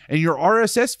file, and your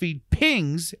RSS feed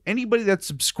pings anybody that's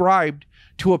subscribed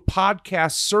to a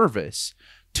podcast service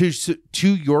to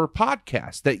your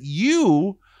podcast, that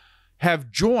you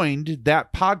have joined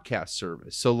that podcast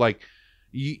service. So, like,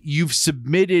 you've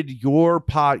submitted your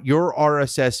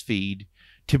RSS feed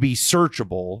to be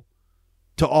searchable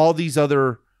to all these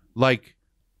other, like,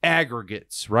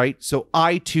 aggregates, right? So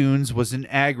iTunes was an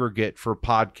aggregate for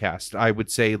podcast. I would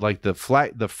say, like, the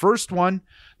first one,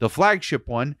 the flagship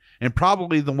one, and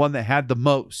probably the one that had the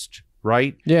most,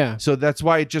 right? Yeah. So that's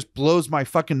why it just blows my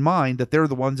fucking mind that they're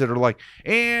the ones that are like,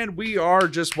 and we are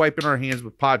just wiping our hands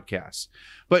with podcasts.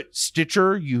 But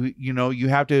Stitcher, you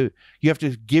have to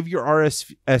give your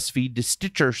RSS feed to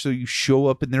Stitcher so you show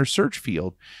up in their search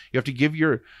field. You have to give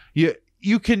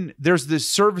there's this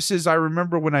services. I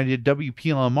remember when I did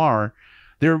WPLMR,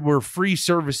 there were free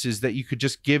services that you could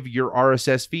just give your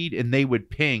RSS feed and they would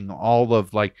ping all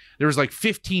of like, there was like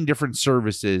 15 different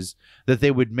services that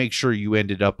they would make sure you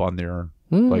ended up on there.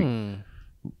 Like,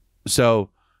 so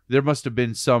there must have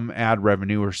been some ad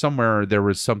revenue or somewhere there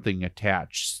was something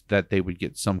attached that they would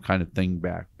get some kind of thing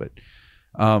back. But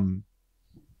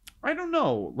I don't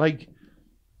know. Like,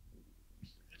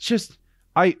 it's just,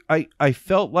 I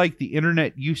felt like the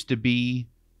internet used to be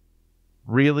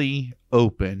really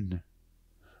open,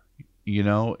 you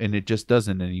know, and it just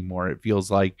doesn't anymore. It feels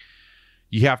like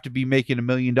you have to be making $1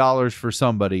 million for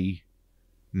somebody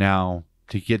now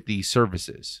to get these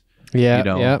services. Yeah. You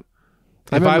know, yeah.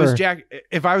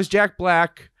 if I was Jack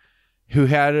Black, who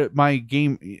had my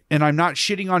game, and I'm not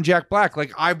shitting on Jack Black.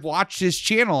 Like, I've watched his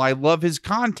channel. I love his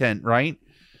content, right?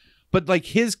 But like,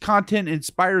 his content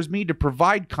inspires me to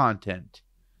provide content.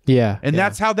 Yeah. And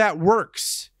that's how that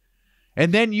works.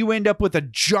 And then you end up with a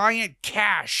giant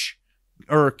cache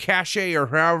or cache or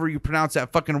however you pronounce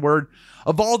that fucking word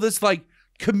of all this like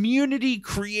community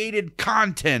created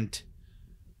content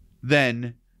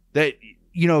then that,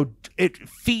 you know, it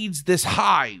feeds this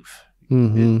hive,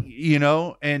 you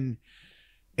know, and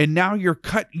now you're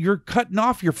cutting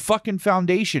off your fucking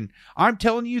foundation. I'm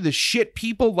telling you, the shit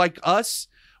people like us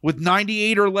with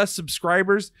 98 or less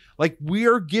subscribers, like,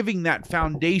 we're giving that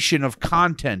foundation of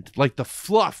content, like the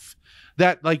fluff,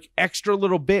 that like extra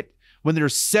little bit when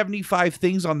there's 75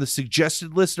 things on the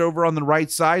suggested list over on the right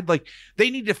side. Like,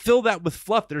 they need to fill that with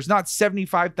fluff. There's not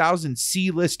 75,000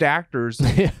 C-list actors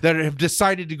that have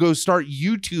decided to go start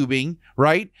YouTubing,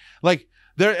 right? Like,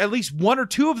 there at least one or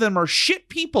two of them are shit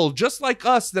people just like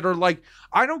us that are like,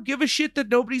 I don't give a shit that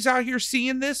nobody's out here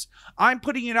seeing this. I'm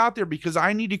putting it out there because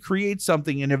I need to create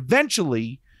something. And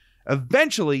eventually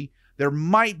there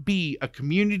might be a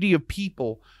community of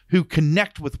people who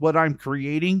connect with what I'm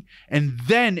creating, and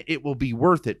then it will be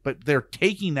worth it. But they're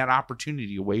taking that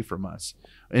opportunity away from us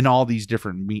in all these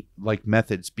different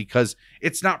methods because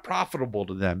it's not profitable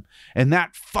to them. And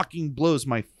that fucking blows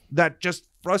my, that just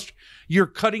frustrates. You're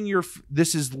cutting your,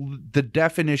 this is the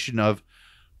definition of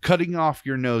cutting off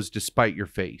your nose to spite your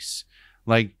face.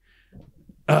 Like,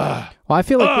 well, I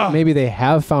feel like maybe they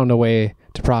have found a way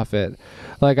to profit.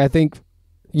 Like, I think,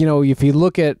 you know, if you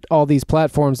look at all these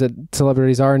platforms that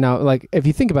celebrities are now, like, if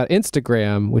you think about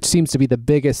Instagram, which seems to be the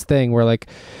biggest thing, where like,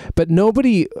 but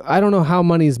nobody, I don't know how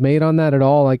money's made on that at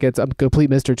all. Like, it's a complete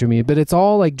mystery to me, but it's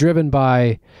all like driven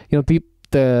by, you know,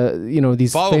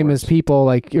 these followers. Famous people,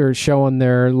 like, you're showing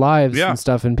their lives and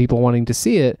stuff and people wanting to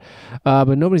see it.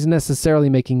 But nobody's necessarily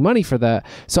making money for that.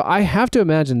 So I have to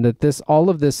imagine that all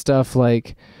of this stuff,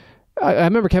 like, I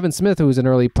remember Kevin Smith, who was an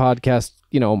early podcast,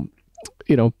 you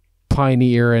know,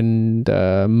 pioneer and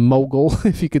mogul,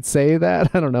 if you could say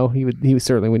that. I don't know. He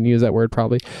certainly wouldn't use that word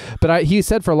probably. But he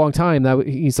said for a long time that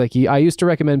he's like, I used to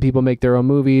recommend people make their own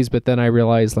movies, but then I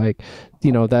realized, like,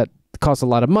 you know, that costs a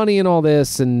lot of money and all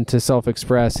this and to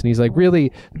self-express. And he's like,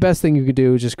 really, the best thing you could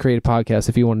do is just create a podcast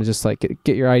if you want to just like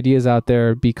get your ideas out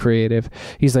there, be creative.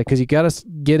 He's like, because you got to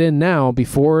get in now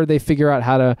before they figure out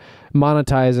how to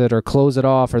monetize it or close it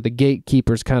off, or the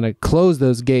gatekeepers kind of close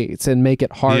those gates and make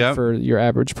it hard for your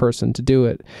average person to do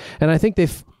it. And I think they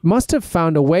must have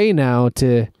found a way now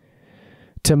to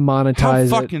monetize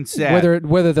How fucking it, sad.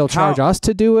 whether they'll charge us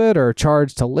to do it or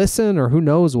charge to listen or who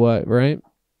knows what, right?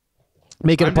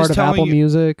 Make it a part of Apple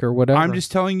Music or whatever. I'm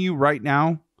just telling you right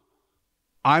now,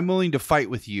 I'm willing to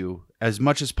fight with you as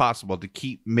much as possible to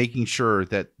keep making sure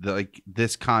that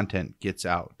this content gets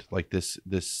out, like this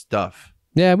stuff.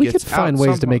 Yeah, we could find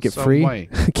ways to make it free,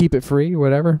 keep it free, or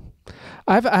whatever.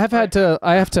 I have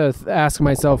to ask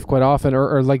myself quite often,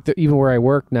 or like even where I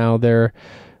work now, they're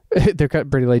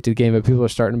pretty late to the game, but people are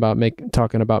talking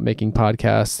about making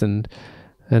podcasts and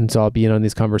so I'll be in on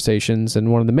these conversations. And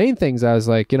one of the main things I was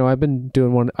like, you know, I've been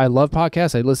doing I love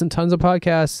podcasts. I listen to tons of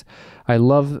podcasts. I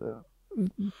love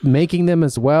making them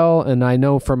as well. And I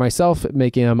know for myself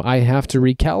making them, I have to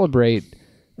recalibrate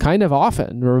kind of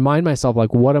often, remind myself,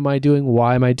 like, what am I doing?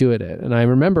 Why am I doing it? And I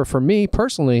remember for me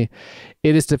personally,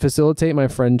 it is to facilitate my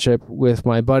friendship with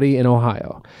my buddy in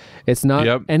Ohio. It's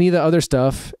not any of the other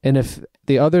stuff. And if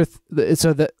the other,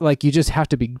 so that, like, you just have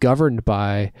to be governed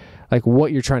by like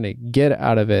what you're trying to get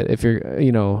out of it. If you're,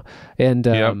 you know, and,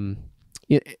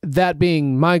 that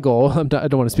being my goal, I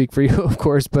don't want to speak for you, of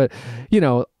course, but you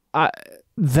know,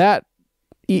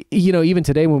 you know, even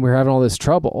today when we were having all this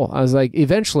trouble, I was like,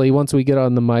 eventually, once we get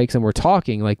on the mics and we're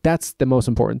talking, like, that's the most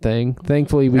important thing.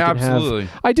 Thankfully, we can have,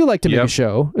 I do like to make a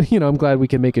show, you know, I'm glad we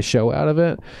can make a show out of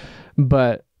it,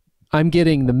 but I'm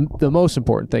getting the most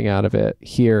important thing out of it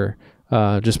here,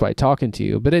 just by talking to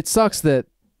you. But it sucks that,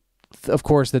 of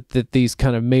course, that these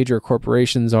kind of major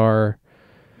corporations are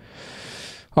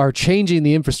are changing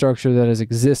the infrastructure that has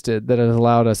existed that has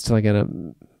allowed us to like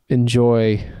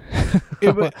enjoy.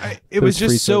 It was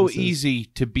just so easy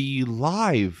to be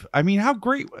live. I mean, how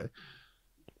great!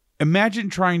 Imagine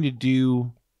trying to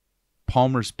do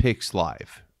Palmer's Picks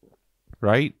live,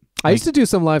 right? I used to do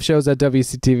some live shows at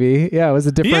WCTV. Yeah, it was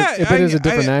a different. It was a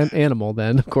different animal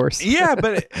then, of course. Yeah,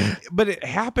 but it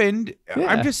happened. Yeah.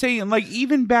 I'm just saying, like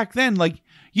even back then, like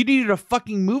you needed a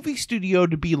fucking movie studio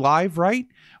to be live, right?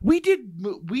 We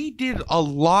did a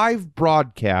live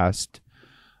broadcast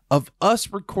of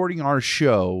us recording our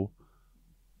show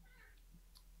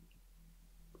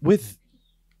with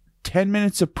 10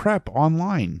 minutes of prep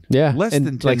online. Yeah. Less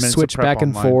than 10 minutes switch of prep back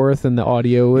and online. forth, and the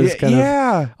audio was kind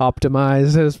of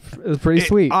optimized. It was pretty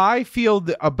sweet. I feel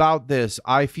about this.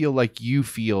 I feel like you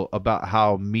feel about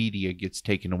how media gets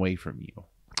taken away from you.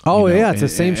 Oh, you know? Yeah. It's the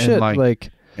same shit.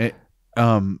 Like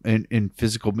in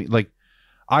physical media. Like,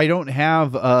 I don't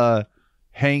have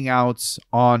Hangouts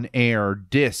on air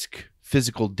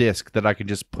physical disc that I can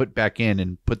just put back in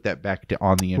and put that back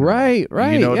on the internet.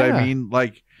 Right. You know what I mean?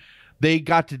 Like, they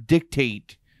got to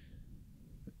dictate,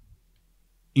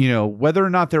 you know, whether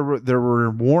or not there were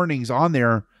warnings on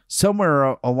there.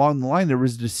 Somewhere along the line, there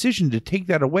was a decision to take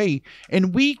that away.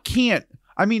 And we can't,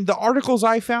 I mean, the articles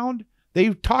I found, they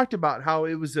talked about how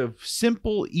it was a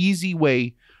simple, easy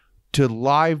way to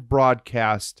live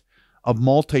broadcast a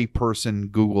multi-person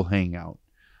Google Hangout.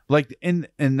 Like, and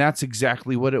that's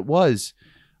exactly what it was.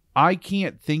 I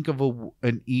can't think of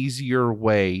an easier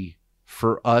way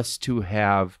for us to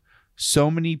have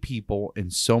so many people in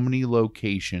so many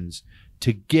locations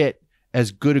to get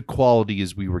as good a quality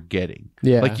as we were getting.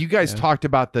 Yeah. Like you guys talked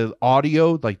about the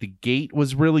audio, like the gate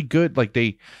was really good. Like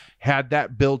they had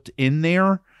that built in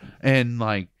there, and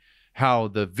like how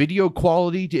the video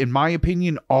quality, in my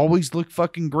opinion, always looked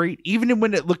fucking great. Even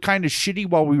when it looked kind of shitty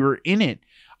while we were in it,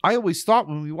 I always thought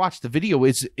when we watched the video,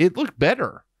 it looked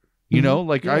better. You know,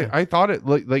 like I thought it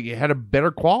looked like it had a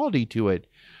better quality to it.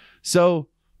 So,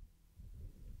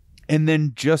 and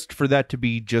then just for that to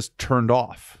be just turned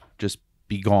off, just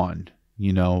be gone,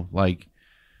 you know, like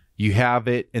you have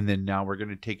it and then now we're going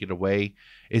to take it away.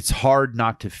 It's hard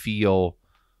not to feel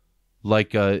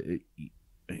like I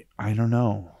don't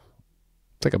know.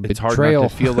 It's like a betrayal. It's hard not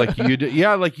to feel like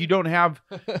like you don't have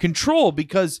control,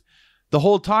 because the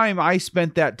whole time I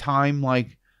spent that time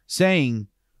like saying,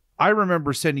 I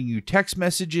remember sending you text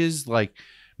messages like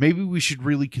maybe we should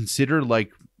really consider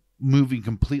like moving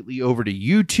completely over to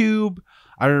YouTube.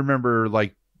 I remember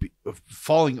like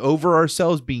falling over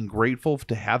ourselves, being grateful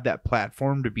to have that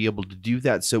platform to be able to do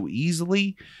that so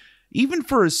easily, even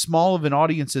for as small of an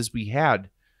audience as we had.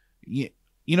 You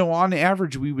know, on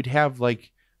average, we would have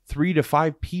like 3 to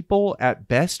 5 people at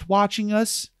best watching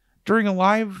us during a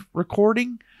live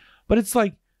recording. But it's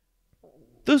like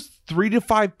those 3 to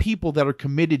 5 people that are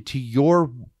committed to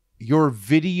your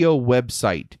video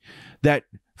website that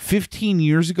 15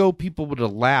 years ago, people would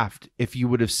have laughed if you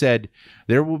would have said,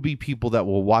 there will be people that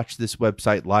will watch this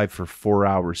website live for 4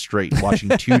 hours straight, watching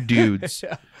 2 dudes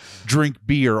drink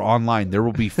beer online. There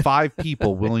will be 5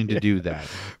 people willing to do that.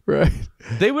 Right.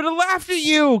 They would have laughed at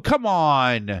you. Come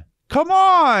on. Come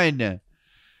on.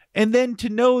 And then to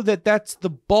know that that's the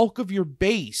bulk of your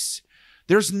base.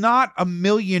 There's not a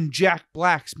million Jack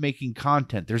Blacks making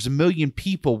content. There's a million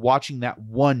people watching that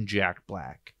one Jack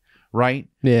Black. Right?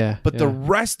 Yeah. But the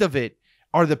rest of it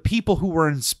are the people who were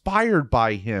inspired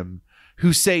by him,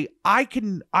 who say, I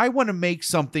want to make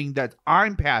something that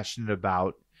I'm passionate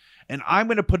about, and I'm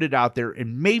going to put it out there,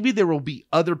 and maybe there will be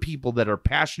other people that are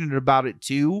passionate about it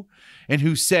too, and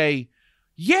who say,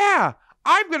 yeah,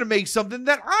 I'm going to make something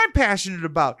that I'm passionate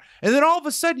about. And then all of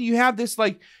a sudden you have this,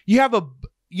 like, you have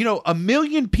a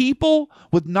million people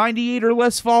with 98 or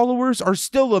less followers are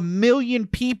still a million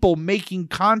people making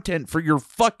content for your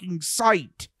fucking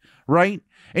site, right?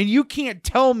 And you can't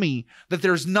tell me that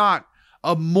there's not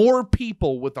more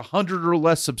people with 100 or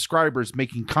less subscribers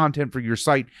making content for your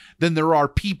site than there are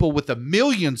people with 1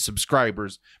 million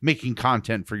subscribers making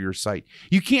content for your site.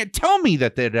 You can't tell me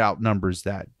that outnumbers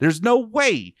that. There's no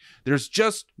way. There's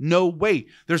just no way.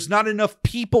 There's not enough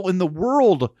people in the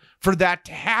world for that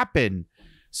to happen.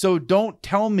 So don't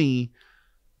tell me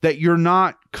that you're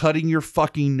not cutting your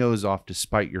fucking nose off to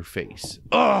spite your face.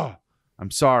 Ugh!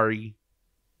 I'm sorry.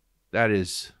 That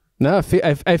is... No,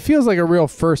 it feels like a real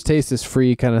first taste is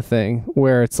free kind of thing,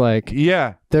 where it's like,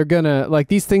 they're gonna, like,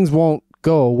 these things won't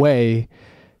go away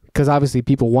because obviously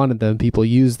people wanted them, people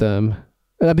use them.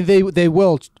 I mean, they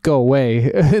will go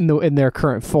away in their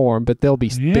current form, but they'll be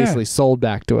basically sold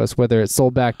back to us, whether it's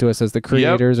sold back to us as the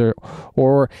creators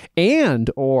or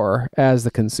as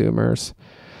the consumers.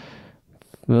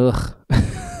 Ugh.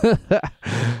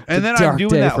 And then I'm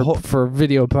doing that for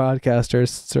video podcasters,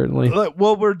 certainly.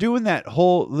 Well, we're doing this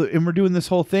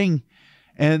whole thing.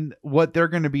 And what they're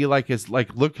going to be like is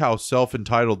like, look how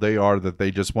self-entitled they are that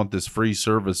they just want this free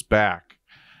service back.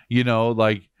 You know,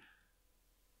 like,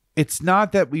 it's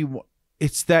not that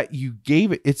it's that you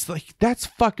gave it. It's like, that's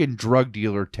fucking drug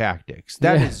dealer tactics.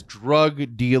 That is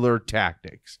drug dealer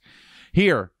tactics.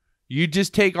 Here, you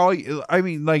just take I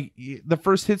mean, like, the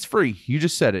first hit's free. You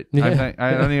just said it. Yeah.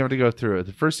 I don't even have to go through it.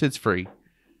 The first hit's free.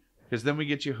 Because then we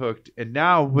get you hooked. And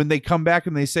now when they come back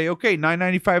and they say, okay,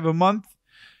 $9.95 a month,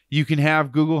 you can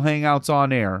have Google Hangouts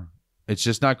on air. It's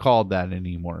just not called that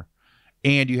anymore.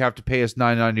 And you have to pay us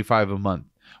 $9.95 a month.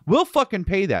 We'll fucking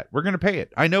pay that. We're going to pay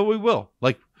it. I know we will.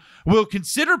 Like, we'll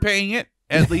consider paying it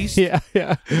at least. Yeah.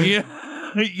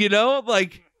 You know,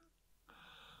 like,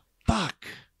 fuck.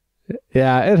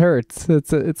 Yeah, it hurts. It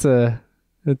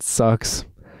sucks.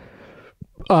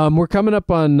 We're coming up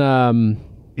on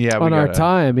our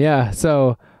time. Yeah.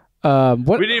 So, we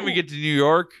didn't even get to New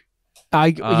York.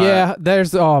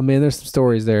 There's some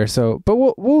stories there. So, but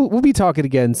we'll be talking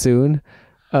again soon.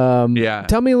 Tell me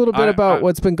a little bit about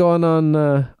what's been going on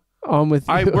with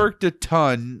you. I worked a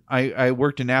ton. I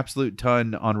worked an absolute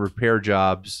ton on repair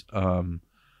jobs.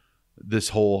 This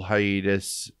whole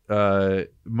hiatus.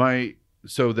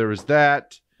 So there was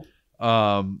that.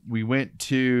 We went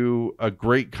to a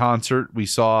great concert. We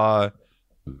saw.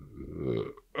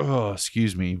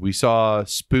 We saw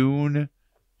Spoon,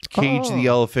 Cage the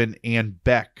Elephant, and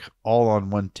Beck all on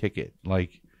one ticket.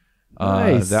 Like,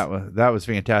 nice. That was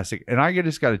fantastic. And I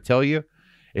just got to tell you,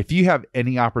 if you have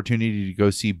any opportunity to go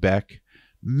see Beck,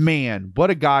 man, what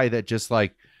a guy that just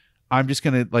like, I'm just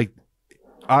gonna like.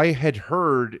 I had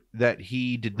heard that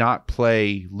he did not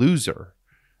play Loser.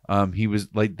 He was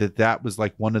like that was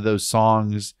like one of those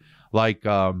songs like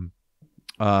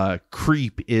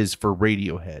Creep is for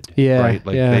Radiohead. Yeah. Right?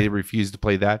 Like they refused to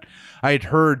play that. I had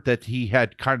heard that he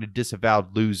had kind of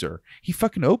disavowed Loser. He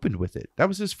fucking opened with it. That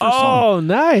was his first song. Oh,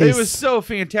 nice. It was so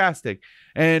fantastic.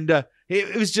 And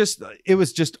it was just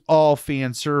all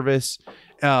fan service.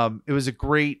 It was a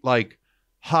great like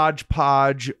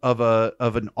hodgepodge of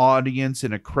an audience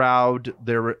and a crowd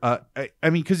there. I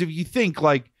mean, because if you think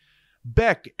like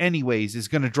Beck anyways is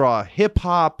going to draw hip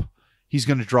hop, he's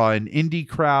going to draw an indie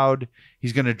crowd,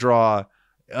 he's going to draw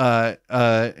a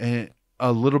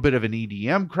little bit of an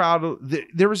EDM crowd.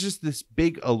 There was just this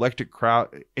big eclectic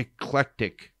crowd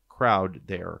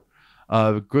there,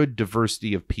 good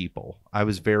diversity of people. I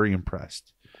was very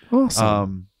impressed.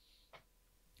 Awesome.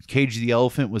 Cage the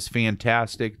Elephant was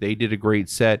fantastic. They did a great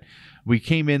set. We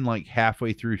came in like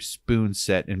halfway through Spoon's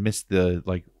set and missed the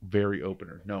like very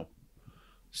opener. No,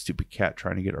 stupid cat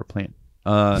trying to get our plant.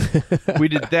 We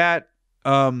did that.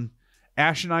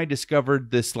 Ash and I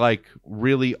discovered this like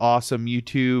really awesome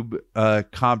YouTube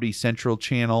Comedy Central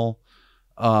channel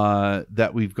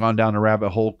that we've gone down a rabbit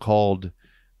hole called.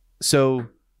 So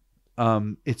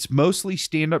it's mostly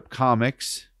stand-up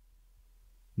comics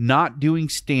not doing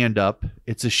stand-up.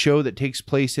 It's a show that takes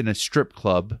place in a strip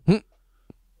club.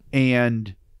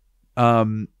 And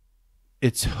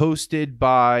it's hosted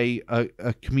by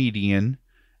a comedian,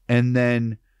 and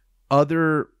then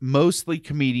other mostly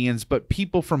comedians, but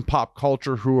people from pop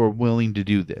culture who are willing to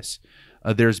do this.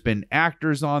 There's been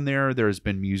actors on there. There's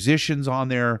been musicians on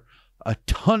there, a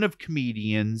ton of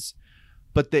comedians,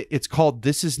 but it's called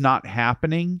This Is Not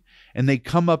Happening. And they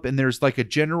come up and there's like a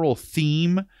general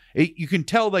theme. You can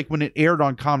tell like when it aired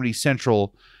on Comedy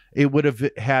Central, there would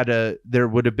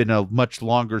have been a much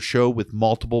longer show with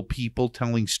multiple people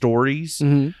telling stories,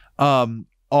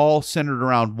 all centered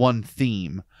around one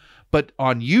theme. But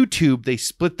on YouTube, they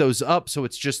split those up, so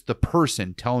it's just the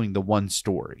person telling the one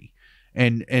story.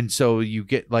 And so you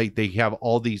get like they have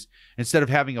all these, instead of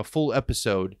having a full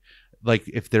episode, like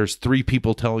if there's 3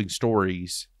 people telling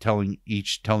stories, telling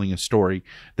a story,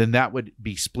 then that would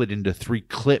be split into 3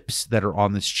 clips that are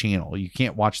on this channel. You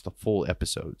can't watch the full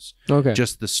episodes. Okay.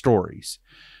 Just the stories.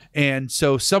 And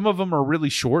so some of them are really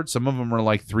short. Some of them are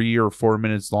like 3 or 4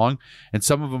 minutes long. And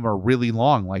some of them are really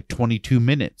long, like 22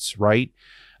 minutes, right?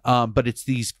 But it's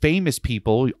these famous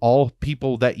people, all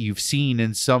people that you've seen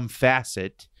in some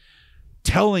facet,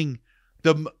 telling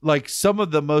like some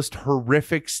of the most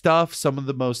horrific stuff, some of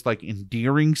the most like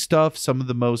endearing stuff, some of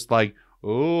the most like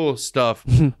stuff,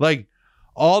 like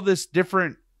all this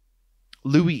different.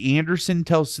 Louis Anderson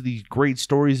tells these great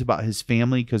stories about his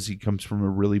family because he comes from a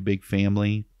really big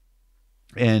family,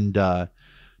 and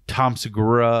Tom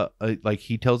Segura, like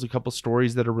he tells a couple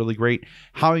stories that are really great.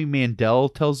 Howie Mandel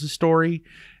tells a story,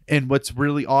 and what's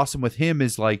really awesome with him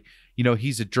is like, you know,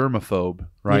 he's a germaphobe,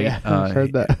 right? Yeah, I've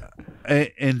heard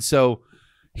that. And so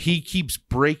he keeps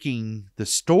breaking the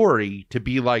story to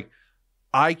be like,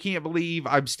 I can't believe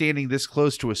I'm standing this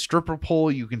close to a stripper pole.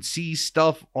 You can see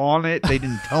stuff on it. They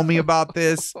didn't tell me about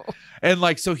this. And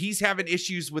like, so he's having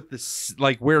issues with this,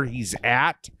 like where he's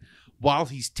at while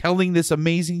he's telling this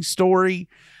amazing story.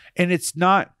 And it's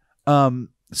not,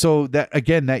 so that,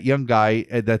 again, that young guy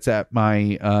that's at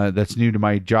my, that's new to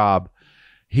my job.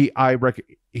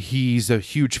 He's a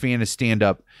huge fan of stand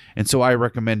up. And so I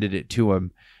recommended it to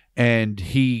him. And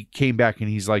he came back and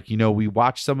he's like, we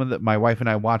watched some of the, my wife and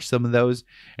I watched some of those,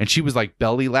 and she was like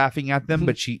belly laughing at them.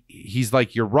 But he's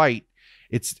like, you're right.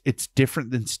 It's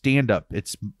different than stand up.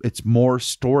 It's more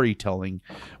storytelling,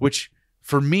 which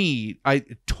for me,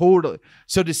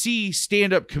 so to see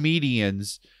stand up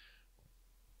comedians,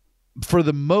 for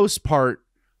the most part,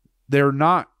 they're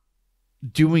not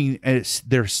doing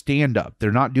their stand up.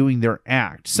 They're not doing their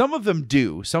act. Some of them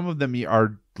do. Some of them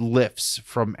are lifts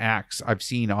from acts I've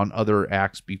seen on other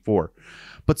acts before,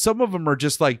 but some of them are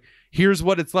just like, here's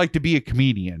what it's like to be a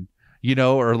comedian,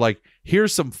 or like,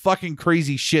 here's some fucking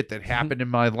crazy shit that happened in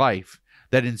my life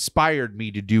that inspired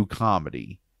me to do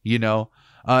comedy.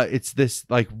 It's this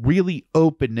like really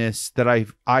openness that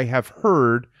I have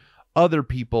heard other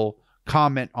people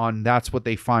comment on. That's what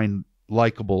they find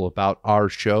likable about our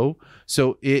show.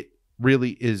 So it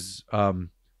really is, I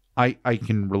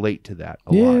can relate to that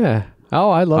a lot. Oh,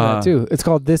 I love that too. It's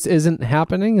called This Isn't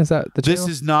Happening. Is that the channel?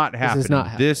 This is not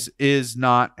happening. This is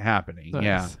not happening.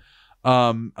 Nice. Yeah.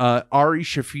 Ari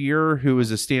Shafir, who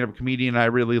is a stand-up comedian I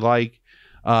really like,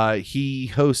 he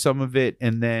hosts some of it,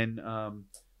 and then I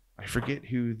forget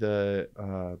who the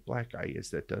black guy is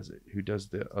that does it, who does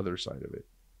the other side of it.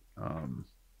 Let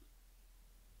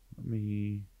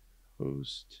me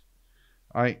host.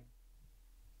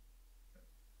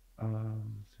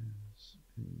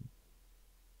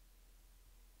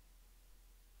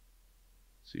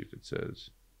 See if it says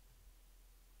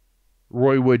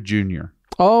Roy Wood Jr.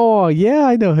 Oh yeah,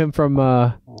 I know him from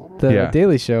the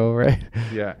Daily Show, right?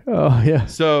 Yeah. Oh yeah.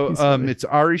 So it's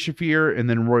Ari Shafir and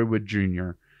then Roy Wood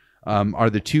Jr. Are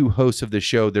the two hosts of the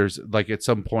show. There's like at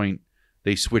some point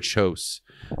they switch hosts.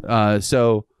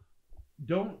 So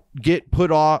don't get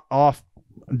put off.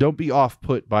 Don't be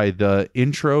off-put by the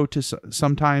intro to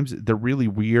sometimes. They're really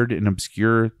weird and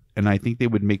obscure, and I think they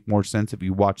would make more sense if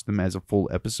you watch them as a full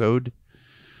episode.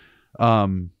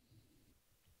 But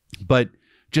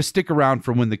just stick around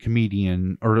for when the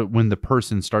comedian or when the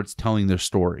person starts telling their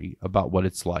story about what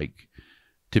it's like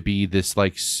to be this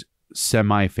like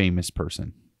semi-famous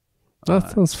person.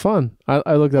 That sounds fun.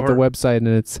 I looked up the website,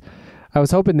 and I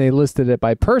was hoping they listed it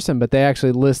by person, but they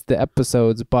actually list the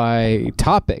episodes by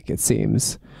topic, it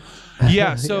seems.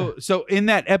 Yeah. So in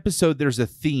that episode, there's a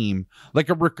theme, like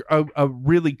a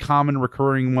really common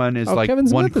recurring one is like Kevin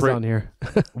Smith is on here.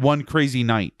 One crazy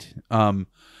night,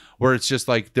 where it's just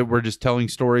like that. We're just telling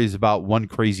stories about one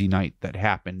crazy night that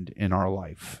happened in our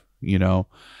life,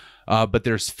 but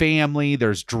there's family,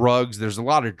 there's drugs. There's a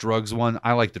lot of drugs one.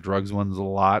 I like the drugs ones a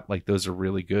lot. Like those are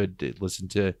really good to listen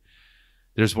to.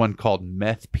 There's one called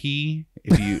Meth Pee.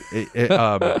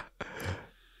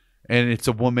 And it's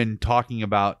a woman talking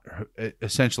about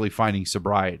essentially finding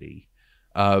sobriety.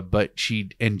 But she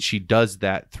does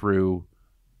that through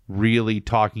really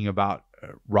talking about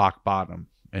rock bottom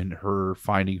and her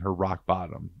finding her rock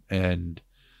bottom. And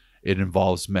it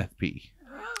involves meth pee.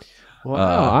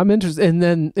 Wow, I'm interested. And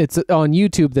then it's on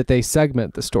YouTube that they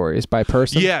segment the stories by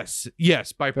person. Yes,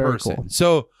 by Very person. cool.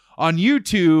 So on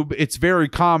YouTube, it's very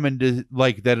common to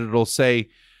like that it'll say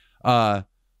the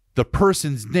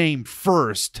person's name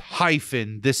first,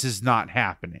 hyphen, this is not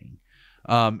happening.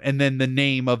 And then the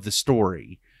name of the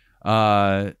story.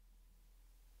 I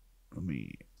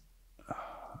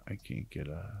can't get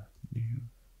a new.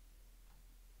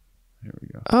 There we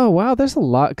go. Oh, wow. There's a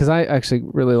lot, because I actually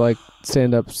really like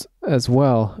stand-ups as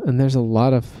well. And there's a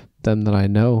lot of them that I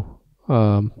know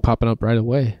popping up right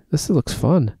away. This looks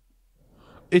fun.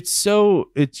 It's so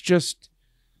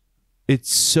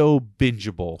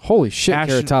bingeable. Holy shit,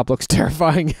 Carrot Top looks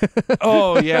terrifying.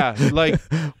 Oh yeah, like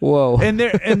whoa. And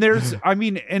there's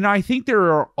and I think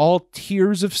there are all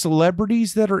tiers of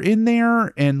celebrities that are in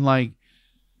there, and like,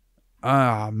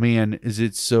 man, is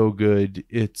it so good?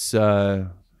 It's let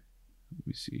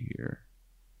me see here,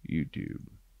 YouTube.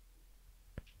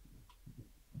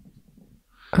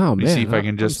 Oh man, let me see if I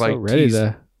can just like ready tease.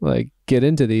 to like get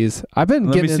into these. I've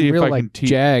been getting in real like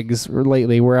jags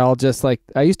lately, where I'll just like,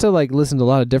 I used to like listen to a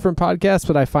lot of different podcasts,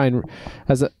 but I find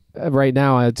right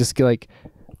now I just like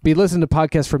be listening to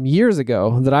podcasts from years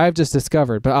ago that I've just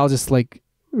discovered, but I'll just like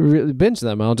really binge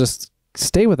them. I'll just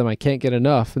stay with them. I can't get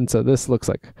enough, and so this looks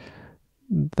like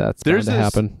that's bound to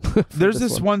happen. There's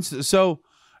this one. So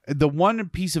the one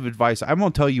piece of advice, I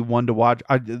won't tell you one to watch.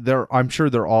 I'm sure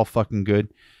they're all fucking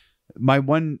good. My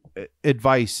one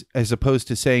advice, as opposed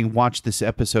to saying watch this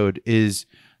episode, is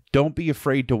don't be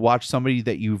afraid to watch somebody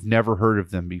that you've never heard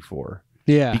of them before.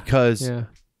 Yeah. Because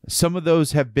some of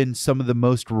those have been some of the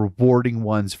most rewarding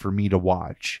ones for me to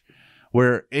watch.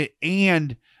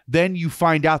 And then you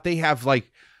find out they have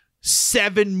like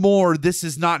 7 more This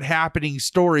Is Not Happening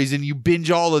stories, and you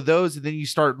binge all of those, and then you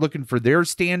start looking for their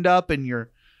stand-up, and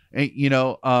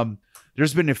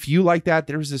there's been a few like that.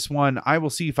 There's this one, I will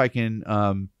see if I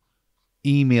can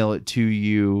email it to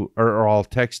you, or I'll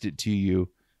text it to you.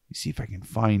 Let me see if I can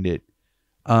find it.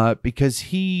 Because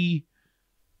he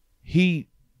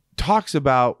talks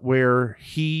about where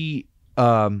he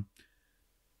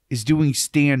is doing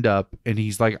stand-up, and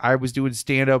he's like, I was doing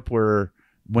stand-up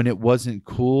when it wasn't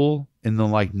cool in the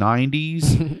like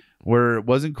 90s, where it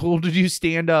wasn't cool to do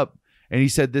stand-up. And he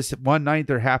said this one night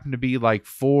there happened to be like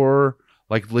 4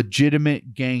 like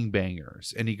legitimate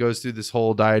gangbangers, and he goes through this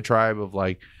whole diatribe of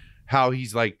like how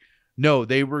he's like, no,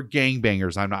 they were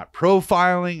gangbangers. I'm not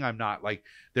profiling. I'm not like,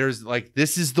 there's like,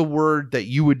 this is the word that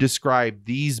you would describe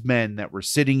these men that were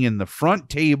sitting in the front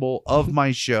table of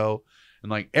my show.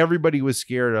 And like everybody was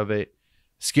scared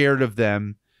of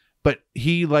them. But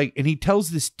he like, and he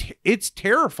tells this, it's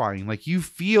terrifying. Like you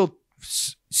feel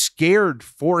scared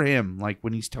for him, like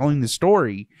when he's telling the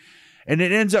story, and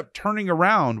it ends up turning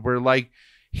around where like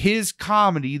his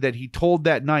comedy that he told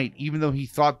that night, even though he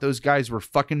thought those guys were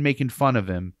fucking making fun of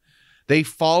him, they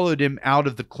followed him out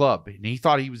of the club, and he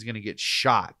thought he was going to get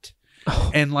shot.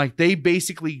 And like, they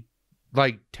basically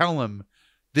like tell him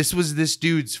this was this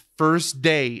dude's first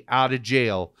day out of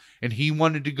jail, and he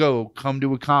wanted to come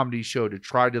to a comedy show to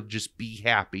try to just be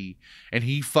happy. And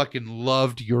he fucking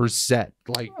loved your set.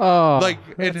 Like,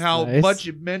 and how much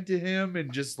it meant to him.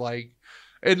 And just like,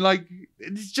 and like,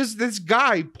 it's just this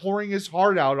guy pouring his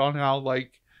heart out on how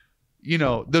like,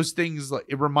 those things, like,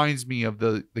 it reminds me of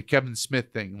the Kevin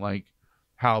Smith thing, like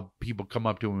how people come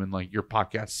up to him and like, your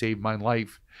podcast saved my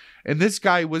life. And this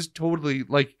guy was totally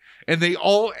like, and they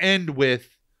all end with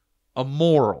a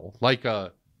moral, like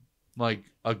a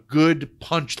good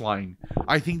punchline.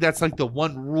 I think that's like the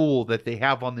one rule that they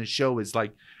have on this show is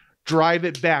like, drive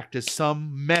it back to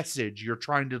some message you're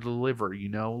trying to deliver,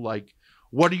 like,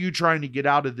 what are you trying to get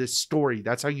out of this story?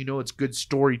 That's how you know it's good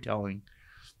storytelling.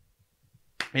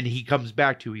 And he comes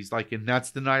back to, he's like, and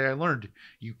that's the night I learned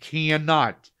you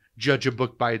cannot judge a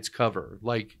book by its cover.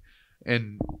 Like,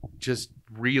 and just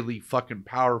really fucking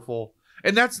powerful.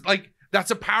 And that's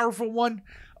a powerful one.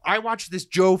 I watched this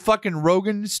Joe fucking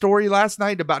Rogan story last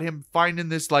night about him finding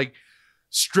this like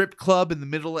strip club in the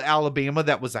middle of Alabama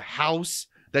that was a house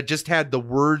that just had the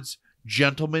words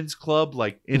Gentlemen's Club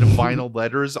like in vinyl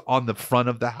letters on the front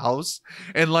of the house.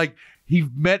 And like, he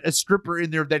met a stripper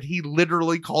in there that he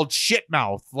literally called shit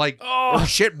mouth, like, or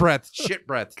shit breath.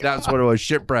 That's what it was,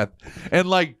 shit breath. And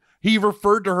like, he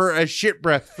referred to her as shit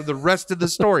breath for the rest of the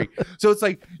story. So it's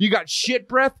like, you got shit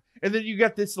breath, and then you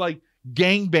got this like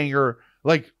gangbanger,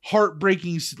 like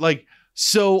heartbreaking, like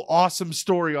so awesome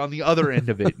story on the other end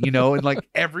of it, and like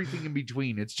everything in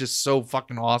between. It's just so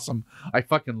fucking awesome. I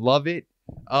fucking love it.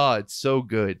 It's so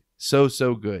good. So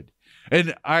good.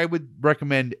 And I would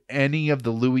recommend any of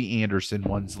the Louis Anderson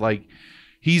ones. Like,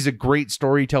 he's a great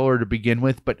storyteller to begin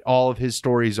with, but all of his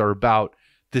stories are about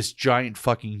this giant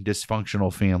fucking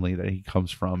dysfunctional family that he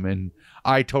comes from. And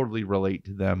I totally relate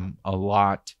to them a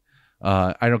lot.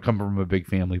 I don't come from a big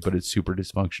family, but it's super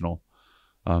dysfunctional.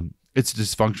 It's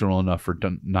dysfunctional enough for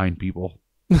 9 people.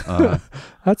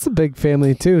 That's a big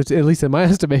family too, at least in my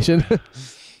estimation.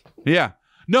 Yeah.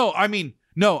 No,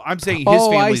 I'm saying his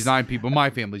family's 9 people. My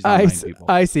family's not 9 people.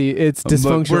 I see. It's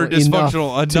dysfunctional. We're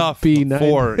dysfunctional enough to be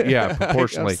for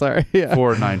proportionally. Sorry. Yeah.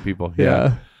 For 9 people.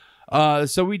 Yeah.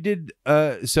 So we did.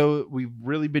 So we've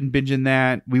really been binging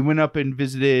that. We went up and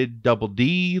visited Double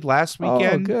D last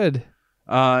weekend. Oh, good.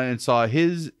 And saw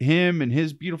him and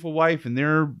his beautiful wife and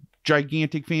their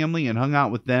gigantic family and hung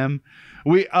out with them.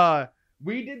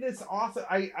 We did this awesome.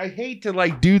 I hate to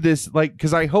like do this, like,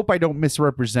 because I hope I don't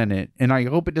misrepresent it, and I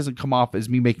hope it doesn't come off as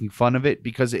me making fun of it,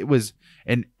 because it was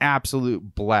an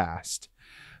absolute blast.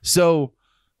 So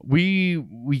we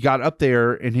got up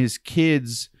there, and his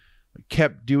kids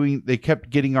kept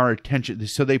getting our attention.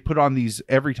 So they put on these,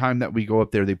 every time that we go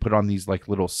up there, they put on these like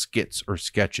little skits or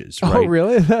sketches. Right? Oh,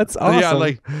 really? That's awesome. Yeah,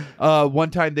 like one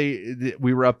time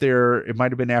we were up there, it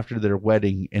might have been after their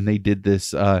wedding, and they did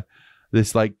this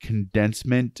like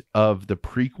condensement of the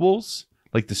prequels,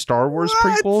 like the Star Wars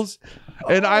prequels.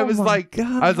 And I was like,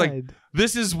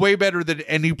 this is way better than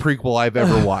any prequel I've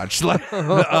ever watched. Like,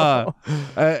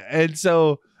 and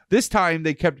so this time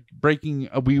they kept breaking.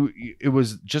 It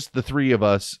was just the three of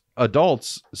us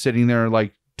adults sitting there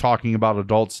like talking about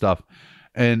adult stuff,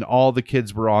 and all the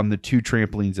kids were on the 2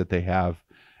 trampolines that they have,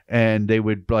 and they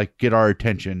would like get our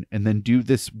attention and then do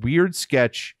this weird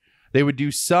sketch. They would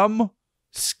do some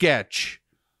sketch.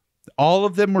 All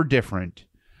of them were different,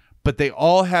 but they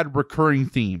all had recurring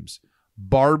themes.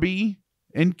 Barbie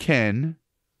and Ken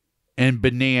and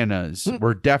bananas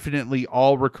were definitely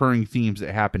all recurring themes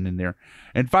that happened in there.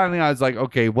 And finally I was like,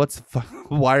 okay,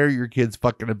 why are your kids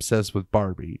fucking obsessed with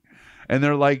Barbie? And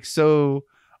they're like, so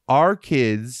our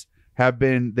kids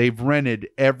they've rented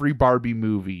every Barbie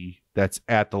movie that's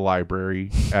at the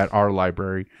library, at our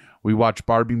library. We watch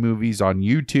Barbie movies on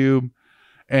YouTube.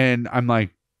 And I'm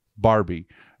like, Barbie.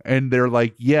 And they're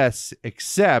like, yes,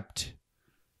 except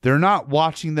they're not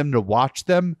watching them to watch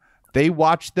them. They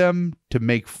watch them to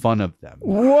make fun of them.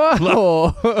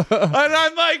 Whoa. And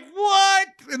I'm like, what?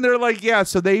 And they're like, yeah,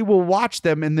 so they will watch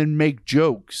them and then make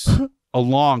jokes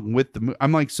along with the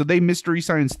I'm like, so they Mystery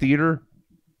Science Theater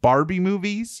Barbie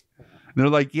movies? And they're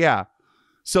like, yeah.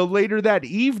 So later that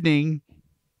evening,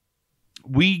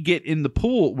 we get in the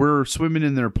pool. We're swimming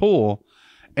in their pool,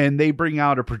 and they bring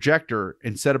out a projector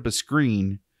and set up a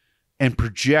screen and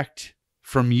project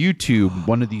from YouTube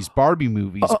one of these Barbie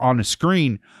movies on a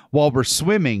screen while we're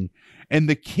swimming. And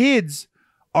the kids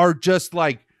are just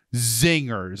like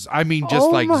zingers. I mean, just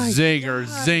zingers.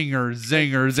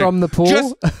 From the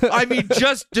pool?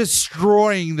 Just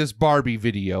destroying this Barbie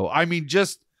video. I mean,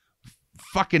 just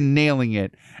fucking nailing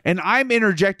it. And I'm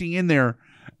interjecting in there,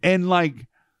 and like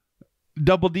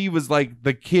Double D was like,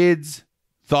 the kids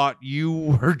thought you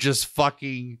were just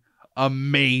fucking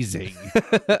amazing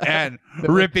and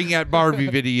ripping at Barbie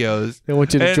videos. They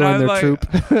want you to join their troop.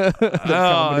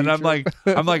 And I'm like,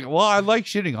 well, I like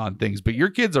shitting on things, but your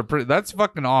kids are pretty. That's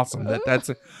fucking awesome. That's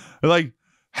like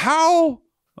how.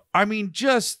 I mean,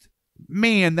 just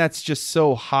man, that's just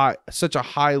so high, such a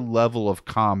high level of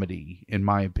comedy, in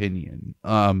my opinion.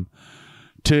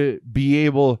 To be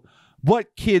able,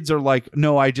 what kids are like?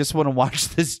 No, I just want to watch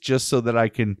this just so that I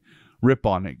can rip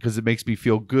on it because it makes me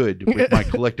feel good with my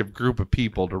collective group of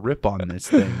people to rip on this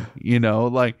thing,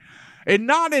 like, and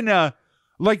not in a,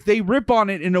 like they rip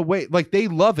on it in a way, like they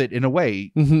love it in a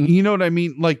way, you know what I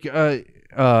mean? Like,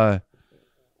 I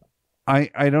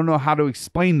don't know how to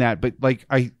explain that, but like,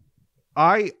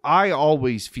 I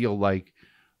always feel like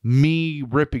me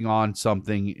ripping on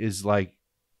something is like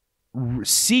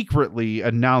secretly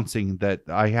announcing that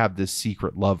I have this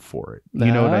secret love for it.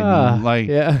 You know what I mean? Like,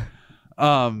 yeah.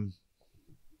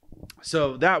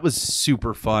 So that was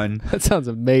super fun. That sounds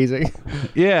amazing.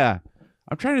 Yeah.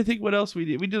 I'm trying to think what else we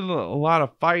did. We did a lot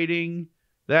of fighting.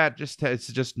 It's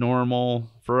just normal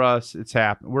for us. It's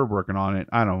happening. We're working on it.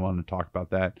 I don't want to talk about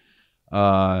that.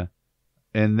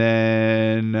 And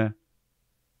then let's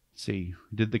see.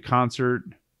 We did the concert.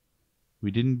 We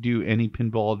didn't do any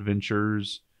pinball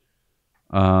adventures.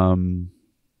 I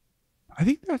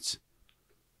think that's.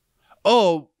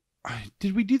 Oh,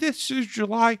 did we do this in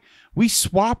July? We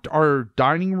swapped our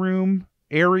dining room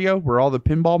area where all the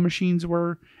pinball machines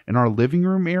were and our living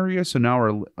room area. So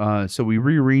now so we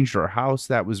rearranged our house.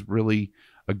 That was really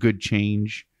a good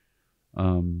change.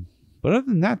 But other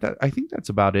than that, I think that's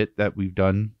about it that we've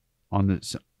done on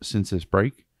this since this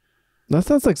break. That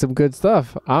sounds like some good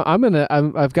stuff.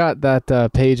 I've got that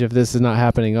page of This Is Not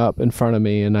Happening up in front of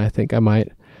me, and I think I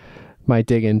might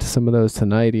dig into some of those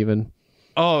tonight even.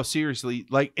 Oh, seriously.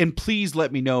 Like, and please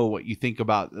let me know what you think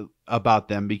about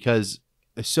them, because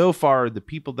so far the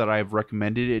people that I've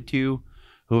recommended it to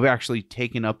who have actually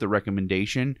taken up the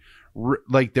recommendation,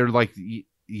 like they're like,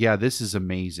 yeah, this is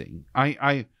amazing.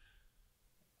 I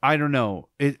don't know.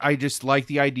 I just like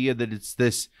the idea that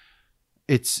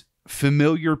it's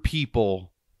familiar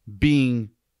people being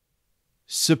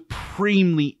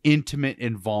supremely intimate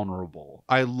and vulnerable.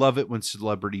 I love it when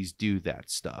celebrities do that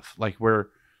stuff. Like where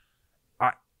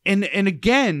and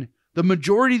again, the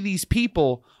majority of these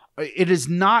people, it is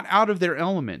not out of their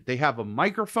element. They have a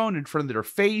microphone in front of their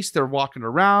face. They're walking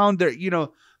around.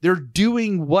 They're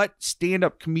doing what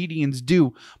stand-up comedians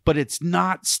do, but it's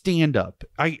not stand-up.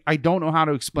 I don't know how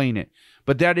to explain it,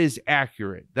 but that is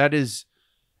accurate.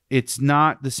 It's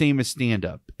not the same as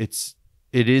stand-up. It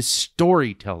is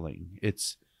storytelling.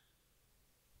 It's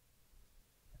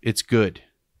good.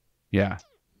 Yeah.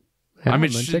 I'm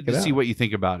interested to see what you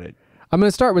think about it. I'm going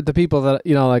to start with the people that,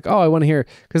 like, oh, I want to hear,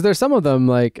 because there's some of them,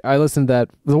 like, I listened to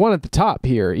the one at the top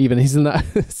here, even, he's in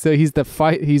the, so he's the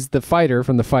fighter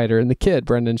from The Fighter, and the kid,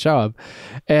 Brendan Schaub,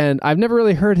 and I've never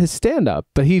really heard his stand-up,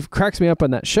 but he cracks me up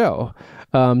on that show,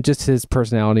 just his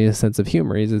personality and sense of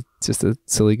humor. He's just a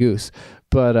silly goose,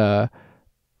 but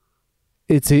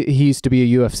he used to be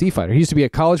a UFC fighter. He used to be a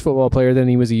college football player, then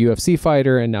he was a UFC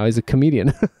fighter, and now he's a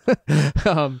comedian.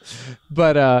 So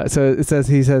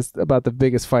he says about the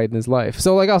biggest fight in his life.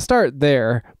 So like I'll start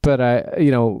there, but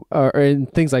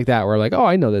and things like that where like, oh,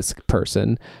 I know this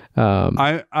person.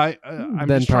 I'm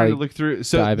just trying to look through.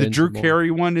 So the Drew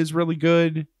Carey one is really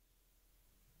good.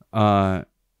 The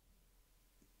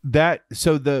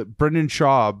Brendan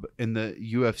Schaub and the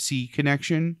UFC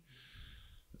connection,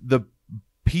 the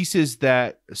pieces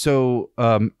that Ari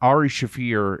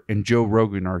Shaffir and Joe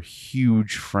Rogan are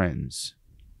huge friends,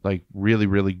 like really,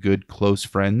 really good close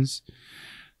friends.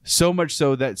 So much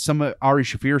so that some of Ari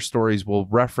Shaffir's stories will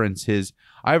reference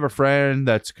I have a friend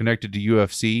that's connected to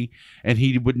UFC, and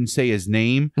he wouldn't say his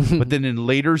name, but then in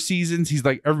later seasons, he's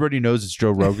like, everybody knows it's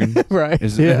Joe Rogan. Right.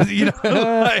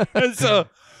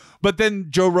 But then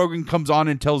Joe Rogan comes on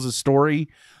and tells a story.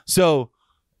 So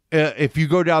if you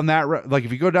go down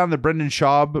if you go down the Brendan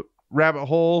Schaub rabbit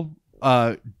hole,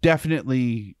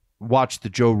 definitely watch the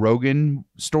Joe Rogan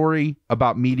story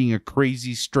about meeting a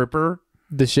crazy stripper.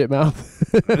 The shit mouth.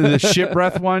 The shit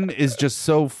breath one is just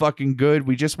so fucking good.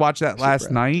 We just watched that last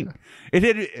night.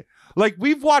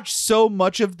 We've watched so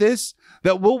much of this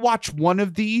that we'll watch one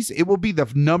of these. It will be the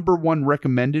number one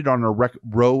recommended on a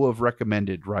row of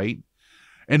recommended, right?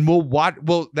 And we'll watch.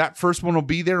 Well, that first one will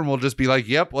be there, and we'll just be like,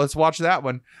 "Yep, let's watch that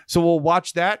one." So we'll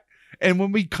watch that, and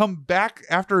when we come back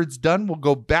after it's done, we'll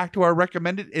go back to our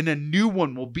recommended, and a new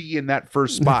one will be in that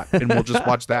first spot, and we'll just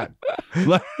watch that.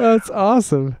 That's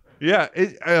awesome. Yeah.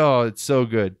 It's so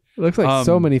good. It looks like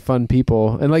so many fun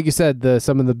people, and like you said,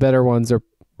 some of the better ones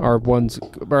are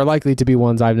likely to be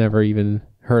ones I've never even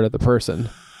heard of the person.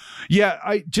 Yeah,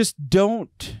 I just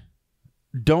don't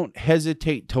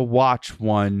hesitate to watch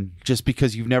one just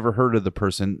because you've never heard of the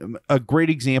person. A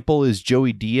great example is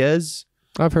Joey Diaz.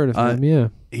 I've heard of him. Yeah,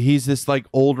 he's this like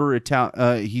older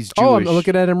Italian. He's Jewish. Oh, I'm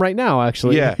looking at him right now.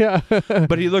 Actually, yeah.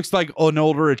 But he looks like an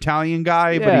older Italian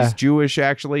guy, but he's Jewish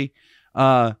actually.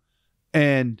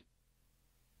 And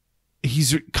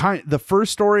he's the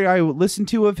first story I listened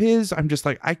to of his, I'm just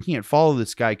like, I can't follow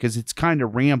this guy because it's kind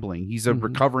of rambling. He's a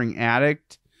recovering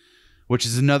addict, which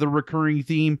is another recurring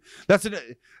theme.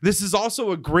 This is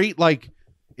also a great,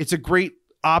 it's a great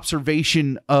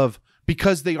observation of,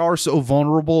 because they are so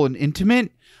vulnerable and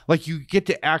intimate, like you get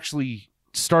to actually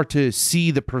start to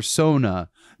see the persona,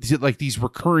 like these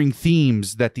recurring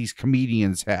themes that these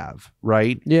comedians have,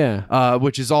 right? Yeah.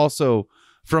 Which is also,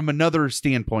 from another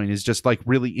standpoint, is just like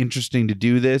really interesting to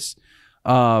do this.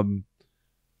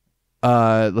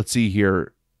 Let's see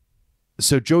here.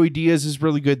 So Joey Diaz is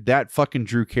really good. That fucking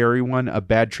Drew Carey one, A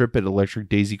Bad Trip at Electric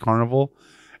Daisy Carnival,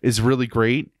 is really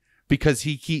great because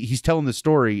he's telling the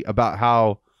story about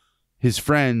how his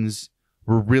friends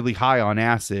were really high on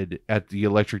acid at the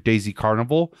Electric Daisy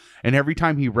Carnival, and every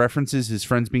time he references his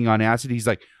friends being on acid, he's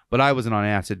like, "But I wasn't on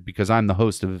acid because I'm the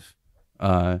host of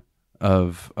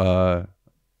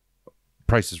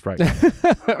Price is Right."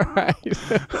 Right.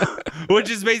 Which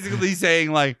is basically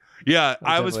saying like, yeah,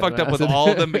 I was fucked up with all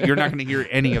of them, but you're not going to hear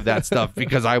any of that stuff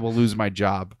because I will lose my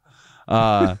job.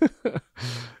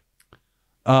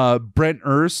 Brent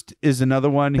Erst is another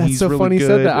one. That's He's so really funny good. you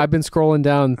said that. I've been scrolling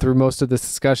down through most of this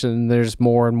discussion, and there's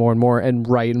more and more and more, and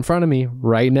right in front of me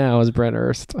right now is Brent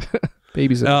Erst.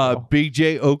 Babies. Big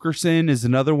J Okerson is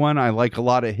another one. I like a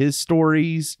lot of his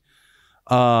stories.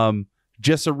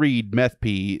 Jessa Reed, Meth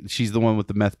P. She's the one with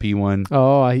the Meth P one.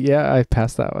 Oh, yeah, I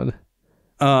passed that one.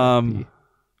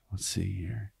 Let's see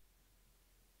here.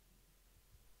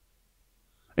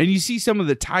 And you see some of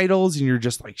the titles, and you're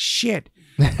just like, shit.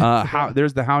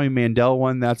 There's the Howie Mandel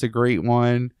one. That's a great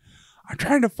one. I'm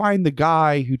trying to find the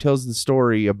guy who tells the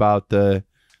story about the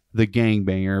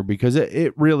gangbanger, because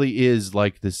it really is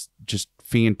like this just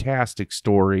fantastic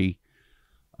story.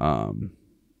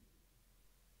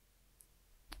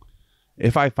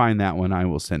 If I find that one, I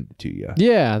will send it to you.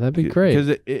 Yeah, that'd be great.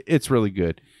 Because it's really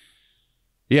good.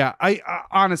 Yeah, I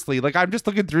honestly, like, I'm just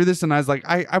looking through this, and I was like,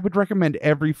 I would recommend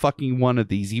every fucking one of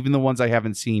these, even the ones I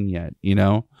haven't seen yet, you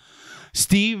know?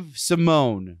 Steve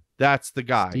Simone, that's the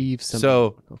guy. Steve Simone.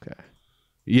 So, okay.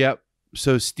 Yep.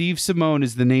 So Steve Simone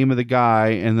is the name of the guy,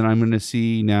 and then I'm going to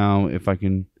see now if I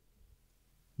can.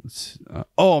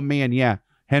 Oh, man, yeah.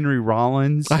 Henry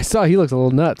Rollins. I saw he looks a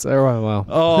little nuts. Oh, wow.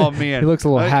 Oh, man. He looks a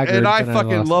little haggard. And I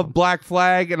fucking love Black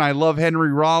Flag, and I love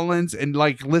Henry Rollins. And,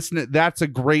 like, listen, that's a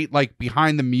great, like,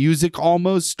 behind the music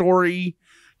almost story,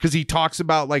 because he talks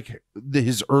about, like,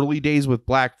 his early days with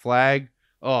Black Flag.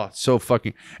 Oh, so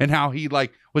fucking, and how he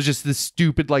like was just this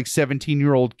stupid like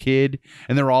 17-year-old kid,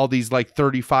 and there were all these like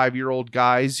 35-year-old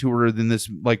guys who were in this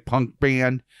like punk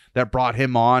band that brought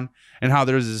him on, and how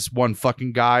there's this one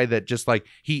fucking guy that just like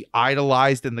he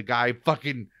idolized, and the guy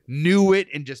fucking knew it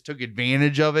and just took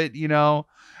advantage of it, you know.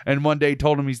 And one day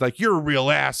told him, he's like, "You're a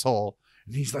real asshole,"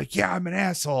 and he's like, "Yeah, I'm an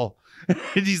asshole."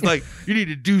 And he's like, "You need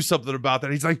to do something about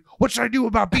that." He's like, "What should I do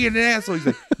about being an asshole?" He's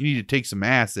like, "You need to take some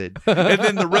acid." And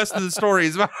then the rest of the story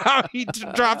is about how he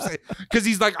drops it, because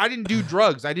he's like, "I didn't do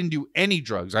drugs. I didn't do any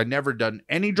drugs. I'd never done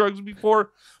any drugs before.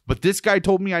 But this guy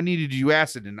told me I needed to do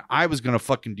acid, and I was gonna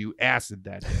fucking do acid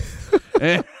that day."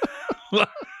 And,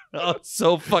 oh, it's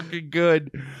so fucking good.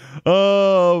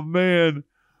 Oh man.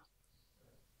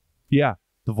 Yeah,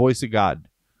 the voice of God.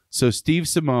 So Steve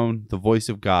Simone, the voice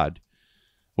of God.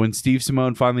 When Steve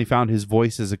Simone finally found his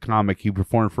voice as a comic, he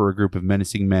performed for a group of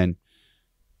menacing men.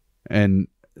 And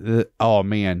oh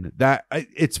man, that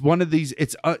it's one of these.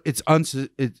 It's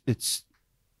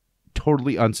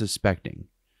totally unsuspecting.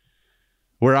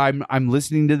 Where I'm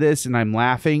listening to this and I'm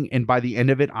laughing, and by the end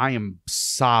of it, I am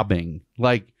sobbing,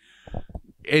 like,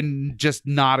 and just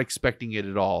not expecting it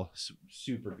at all.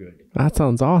 Super good. That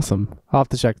sounds awesome. I'll have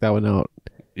to check that one out.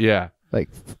 Yeah, like,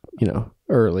 you know,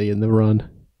 early in the run.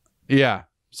 Yeah.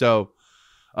 So,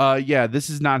 yeah, this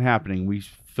is not happening. We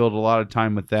filled a lot of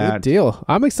time with that. Good deal.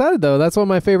 I'm excited though. That's one of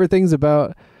my favorite things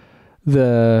about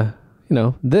the, you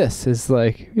know, this is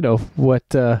like, you know, what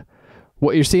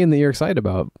you're seeing that you're excited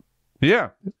about.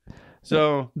 Yeah.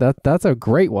 So that's a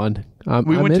great one.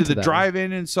 We went to the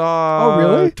drive-in and saw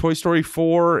really? Toy Story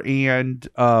 4 and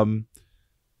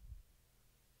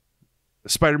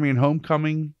Spider-Man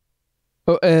Homecoming.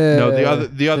 Oh, no,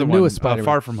 the other one,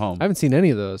 Far From Home. I haven't seen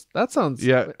any of those. That sounds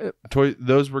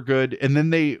those were good. And then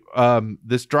they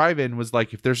this drive-in was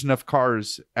like, if there's enough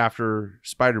cars after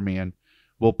Spider-Man,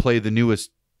 we'll play the newest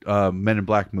Men in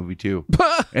Black movie too.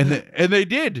 and they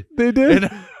did. They did.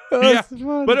 And, yeah,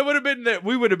 but it would have been that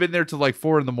we would have been there till like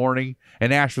 4 a.m,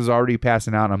 and Ash was already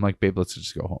passing out. And I'm like, "Babe, let's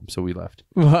just go home." So we left.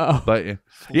 Wow. But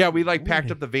yeah, we like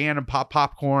packed up the van and popped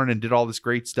popcorn and did all this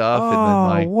great stuff. Oh, and then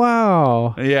like,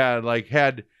 wow. Yeah, like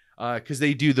had because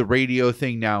they do the radio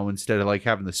thing now instead of like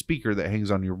having the speaker that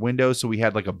hangs on your window. So we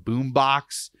had like a boom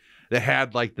box that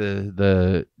had like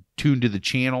the tuned to the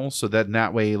channel, so that in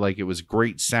that way, like, it was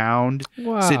great sound.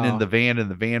 Wow. Sitting in the van, and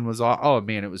the van was oh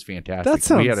man, it was fantastic. That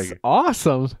sounds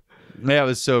awesome. Yeah, it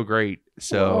was so great.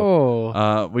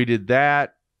 So we did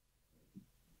that.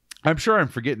 I'm sure I'm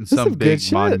forgetting some big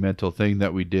monumental thing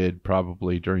that we did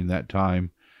probably during that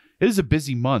time. It is a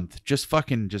busy month. Just go.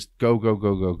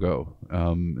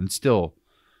 And still,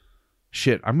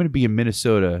 shit, I'm going to be in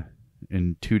Minnesota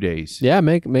in 2 days. Yeah,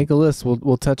 make a list.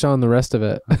 We'll touch on the rest of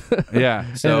it.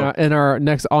 Yeah. So in our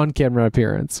next on-camera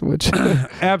appearance, which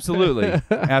absolutely.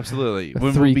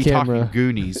 When we'll be talking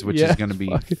Goonies, which is going to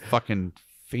be fucking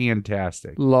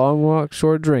fantastic. Long walk,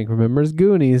 short drink. Remember, it's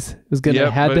Goonies. It's gonna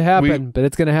had to happen, but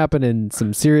it's gonna happen in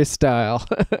some serious style.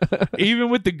 Even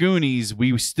with the Goonies,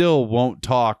 we still won't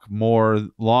talk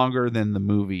longer than the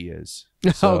movie is.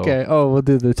 So, okay. Oh, we'll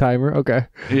do the timer. Okay.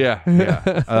 Yeah.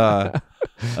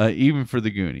 Even for the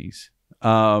Goonies.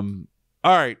 All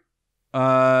right.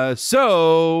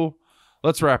 So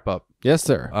let's wrap up. Yes,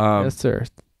 sir. Yes, sir.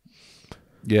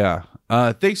 Yeah.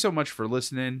 Thanks so much for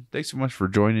listening. Thanks so much for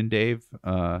joining, Dave.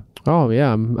 Oh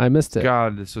yeah, I missed it.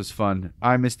 God, this was fun.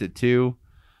 I missed it too.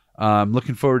 I'm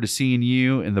looking forward to seeing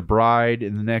you and the bride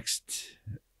in the next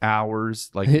hours,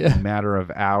 like a matter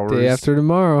of hours. Day after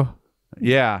tomorrow.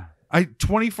 Yeah.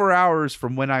 24 hours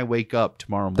from when I wake up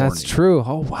tomorrow morning. That's true.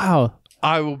 Oh wow.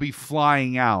 I will be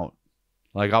flying out.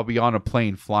 Like, I'll be on a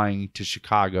plane flying to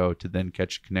Chicago to then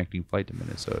catch a connecting flight to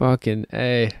Minnesota. Fucking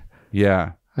A.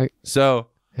 Yeah. Yeah.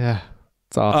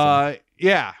 It's awesome.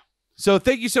 Yeah. So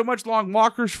thank you so much, Long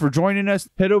Walkers, for joining us.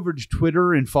 Head over to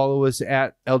Twitter and follow us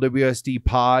at LWSD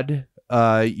Pod.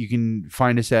 You can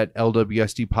find us at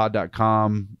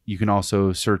lwsdpod.com. You can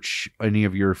also search any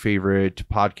of your favorite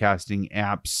podcasting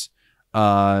apps,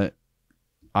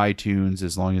 iTunes,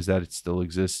 as long as that it still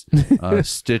exists,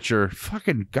 Stitcher,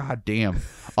 fucking goddamn,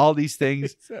 all these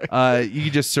things. You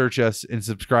can just search us and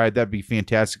subscribe. That'd be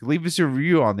fantastic. Leave us a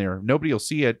review on there. Nobody will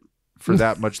see it for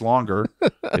that much longer,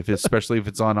 especially if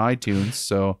it's on iTunes.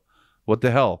 So what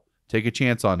the hell? Take a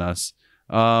chance on us.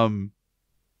 Head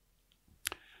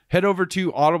over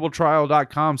to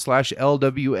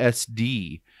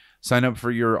audibletrial.com/LWSD. Sign up for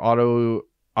your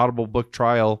Audible book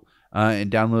trial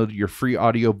and download your free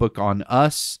audiobook on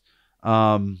us.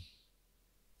 I'm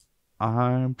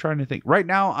trying to think. Right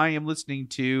now, I am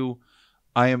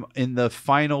in the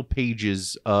final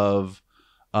pages of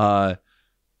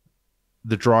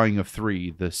The Drawing of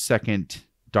Three, the second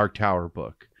Dark Tower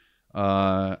book.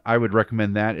 I would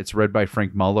recommend that. It's read by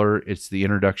Frank Muller. It's the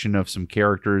introduction of some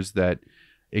characters that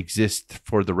exist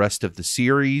for the rest of the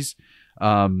series.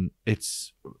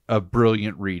 It's a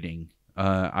brilliant reading.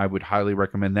 I would highly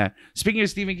recommend that. Speaking of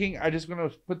Stephen King, I just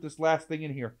want to put this last thing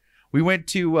in here. We went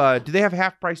to, do they have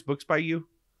half price books by you?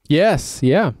 Yes.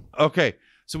 Yeah. Okay.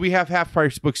 So we have half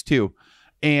price books too.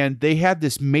 And they had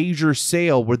this major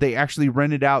sale where they actually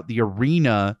rented out the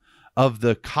arena of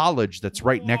the college that's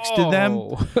right next to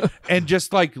them and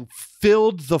just like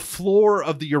filled the floor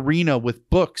of the arena with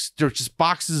books. There's just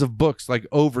boxes of books, like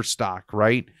overstock,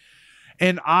 right?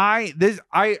 And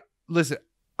listen,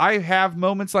 I have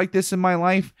moments like this in my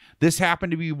life. This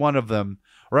happened to be one of them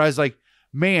where I was like,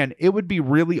 man, it would be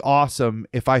really awesome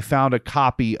if I found a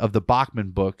copy of the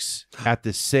Bachman books at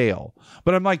this sale.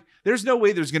 But I'm like, there's no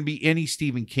way there's going to be any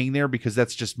Stephen King there because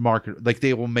that's just market. Like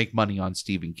they will make money on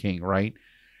Stephen King, right?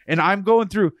 And I'm going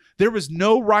through, there was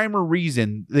no rhyme or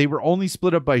reason. They were only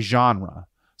split up by genre.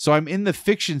 So I'm in the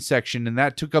fiction section and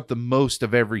that took up the most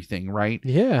of everything, right?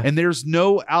 Yeah. And there's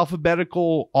no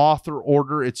alphabetical author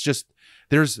order. It's just,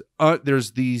 there's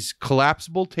these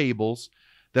collapsible tables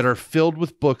that are filled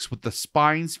with books with the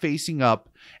spines facing up,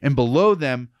 and below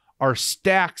them are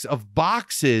stacks of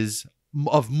boxes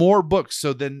of more books.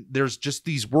 So then there's just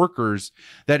these workers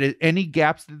that at any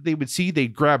gaps that they would see,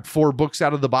 they'd grab 4 books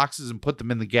out of the boxes and put them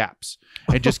in the gaps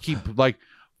and just keep like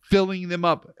filling them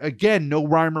up. Again, no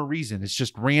rhyme or reason. It's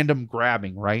just random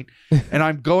grabbing, right? And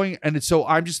I'm going, and so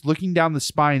I'm just looking down the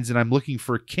spines and I'm looking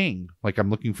for king. Like I'm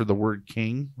looking for the word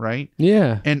king, right?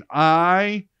 Yeah. And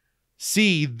I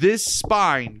see this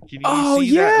spine. Can you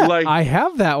see that? Like, I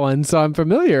have that one, so I'm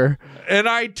familiar. And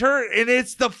I turn, and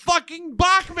it's the fucking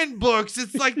Bachman books.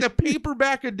 It's like the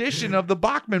paperback edition of the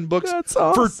Bachman books. That's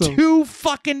awesome. For $2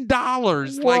 fucking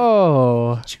dollars.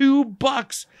 Whoa. Like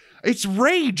 $2. It's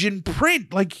Rage in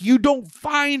print. Like you don't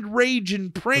find Rage in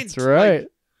print. That's right. Like,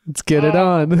 let's get it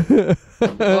on.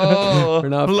 We're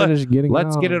not finished getting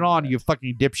Let's on. get it on, you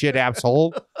fucking dipshit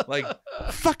asshole. Like,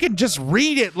 fucking just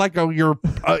read it like you're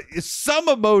some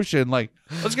emotion. Like,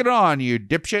 let's get it on, you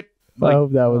dipshit. Like, I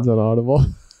hope that one's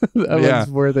unaudible. That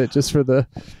one's worth it just for the.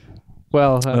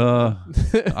 Well,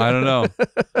 I don't know.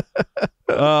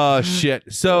 Oh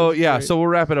shit. So yeah, so we'll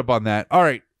wrap it up on that. All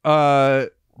right.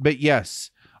 But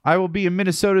yes, I will be in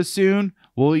Minnesota soon.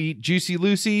 We'll eat Juicy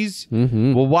Lucy's.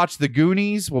 Mm-hmm. We'll watch the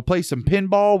Goonies. We'll play some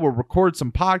pinball. We'll record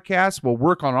some podcasts. We'll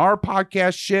work on our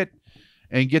podcast shit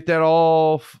and get that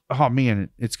all. Oh, man,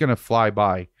 it's going to fly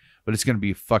by, but it's going to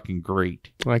be fucking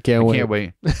great. I can't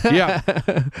wait. Yeah.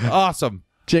 Awesome.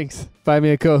 Jinx, buy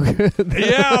me a Coke.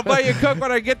 Yeah, I'll buy you a Coke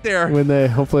when I get there.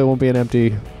 Hopefully it won't be an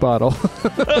empty bottle.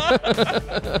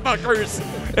 Fuckers.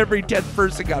 Every 10th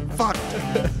person got fucked.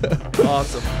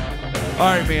 Awesome. All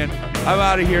right, man. I'm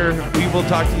out of here. We will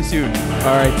talk to you soon.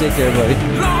 All right, take care,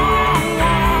 buddy.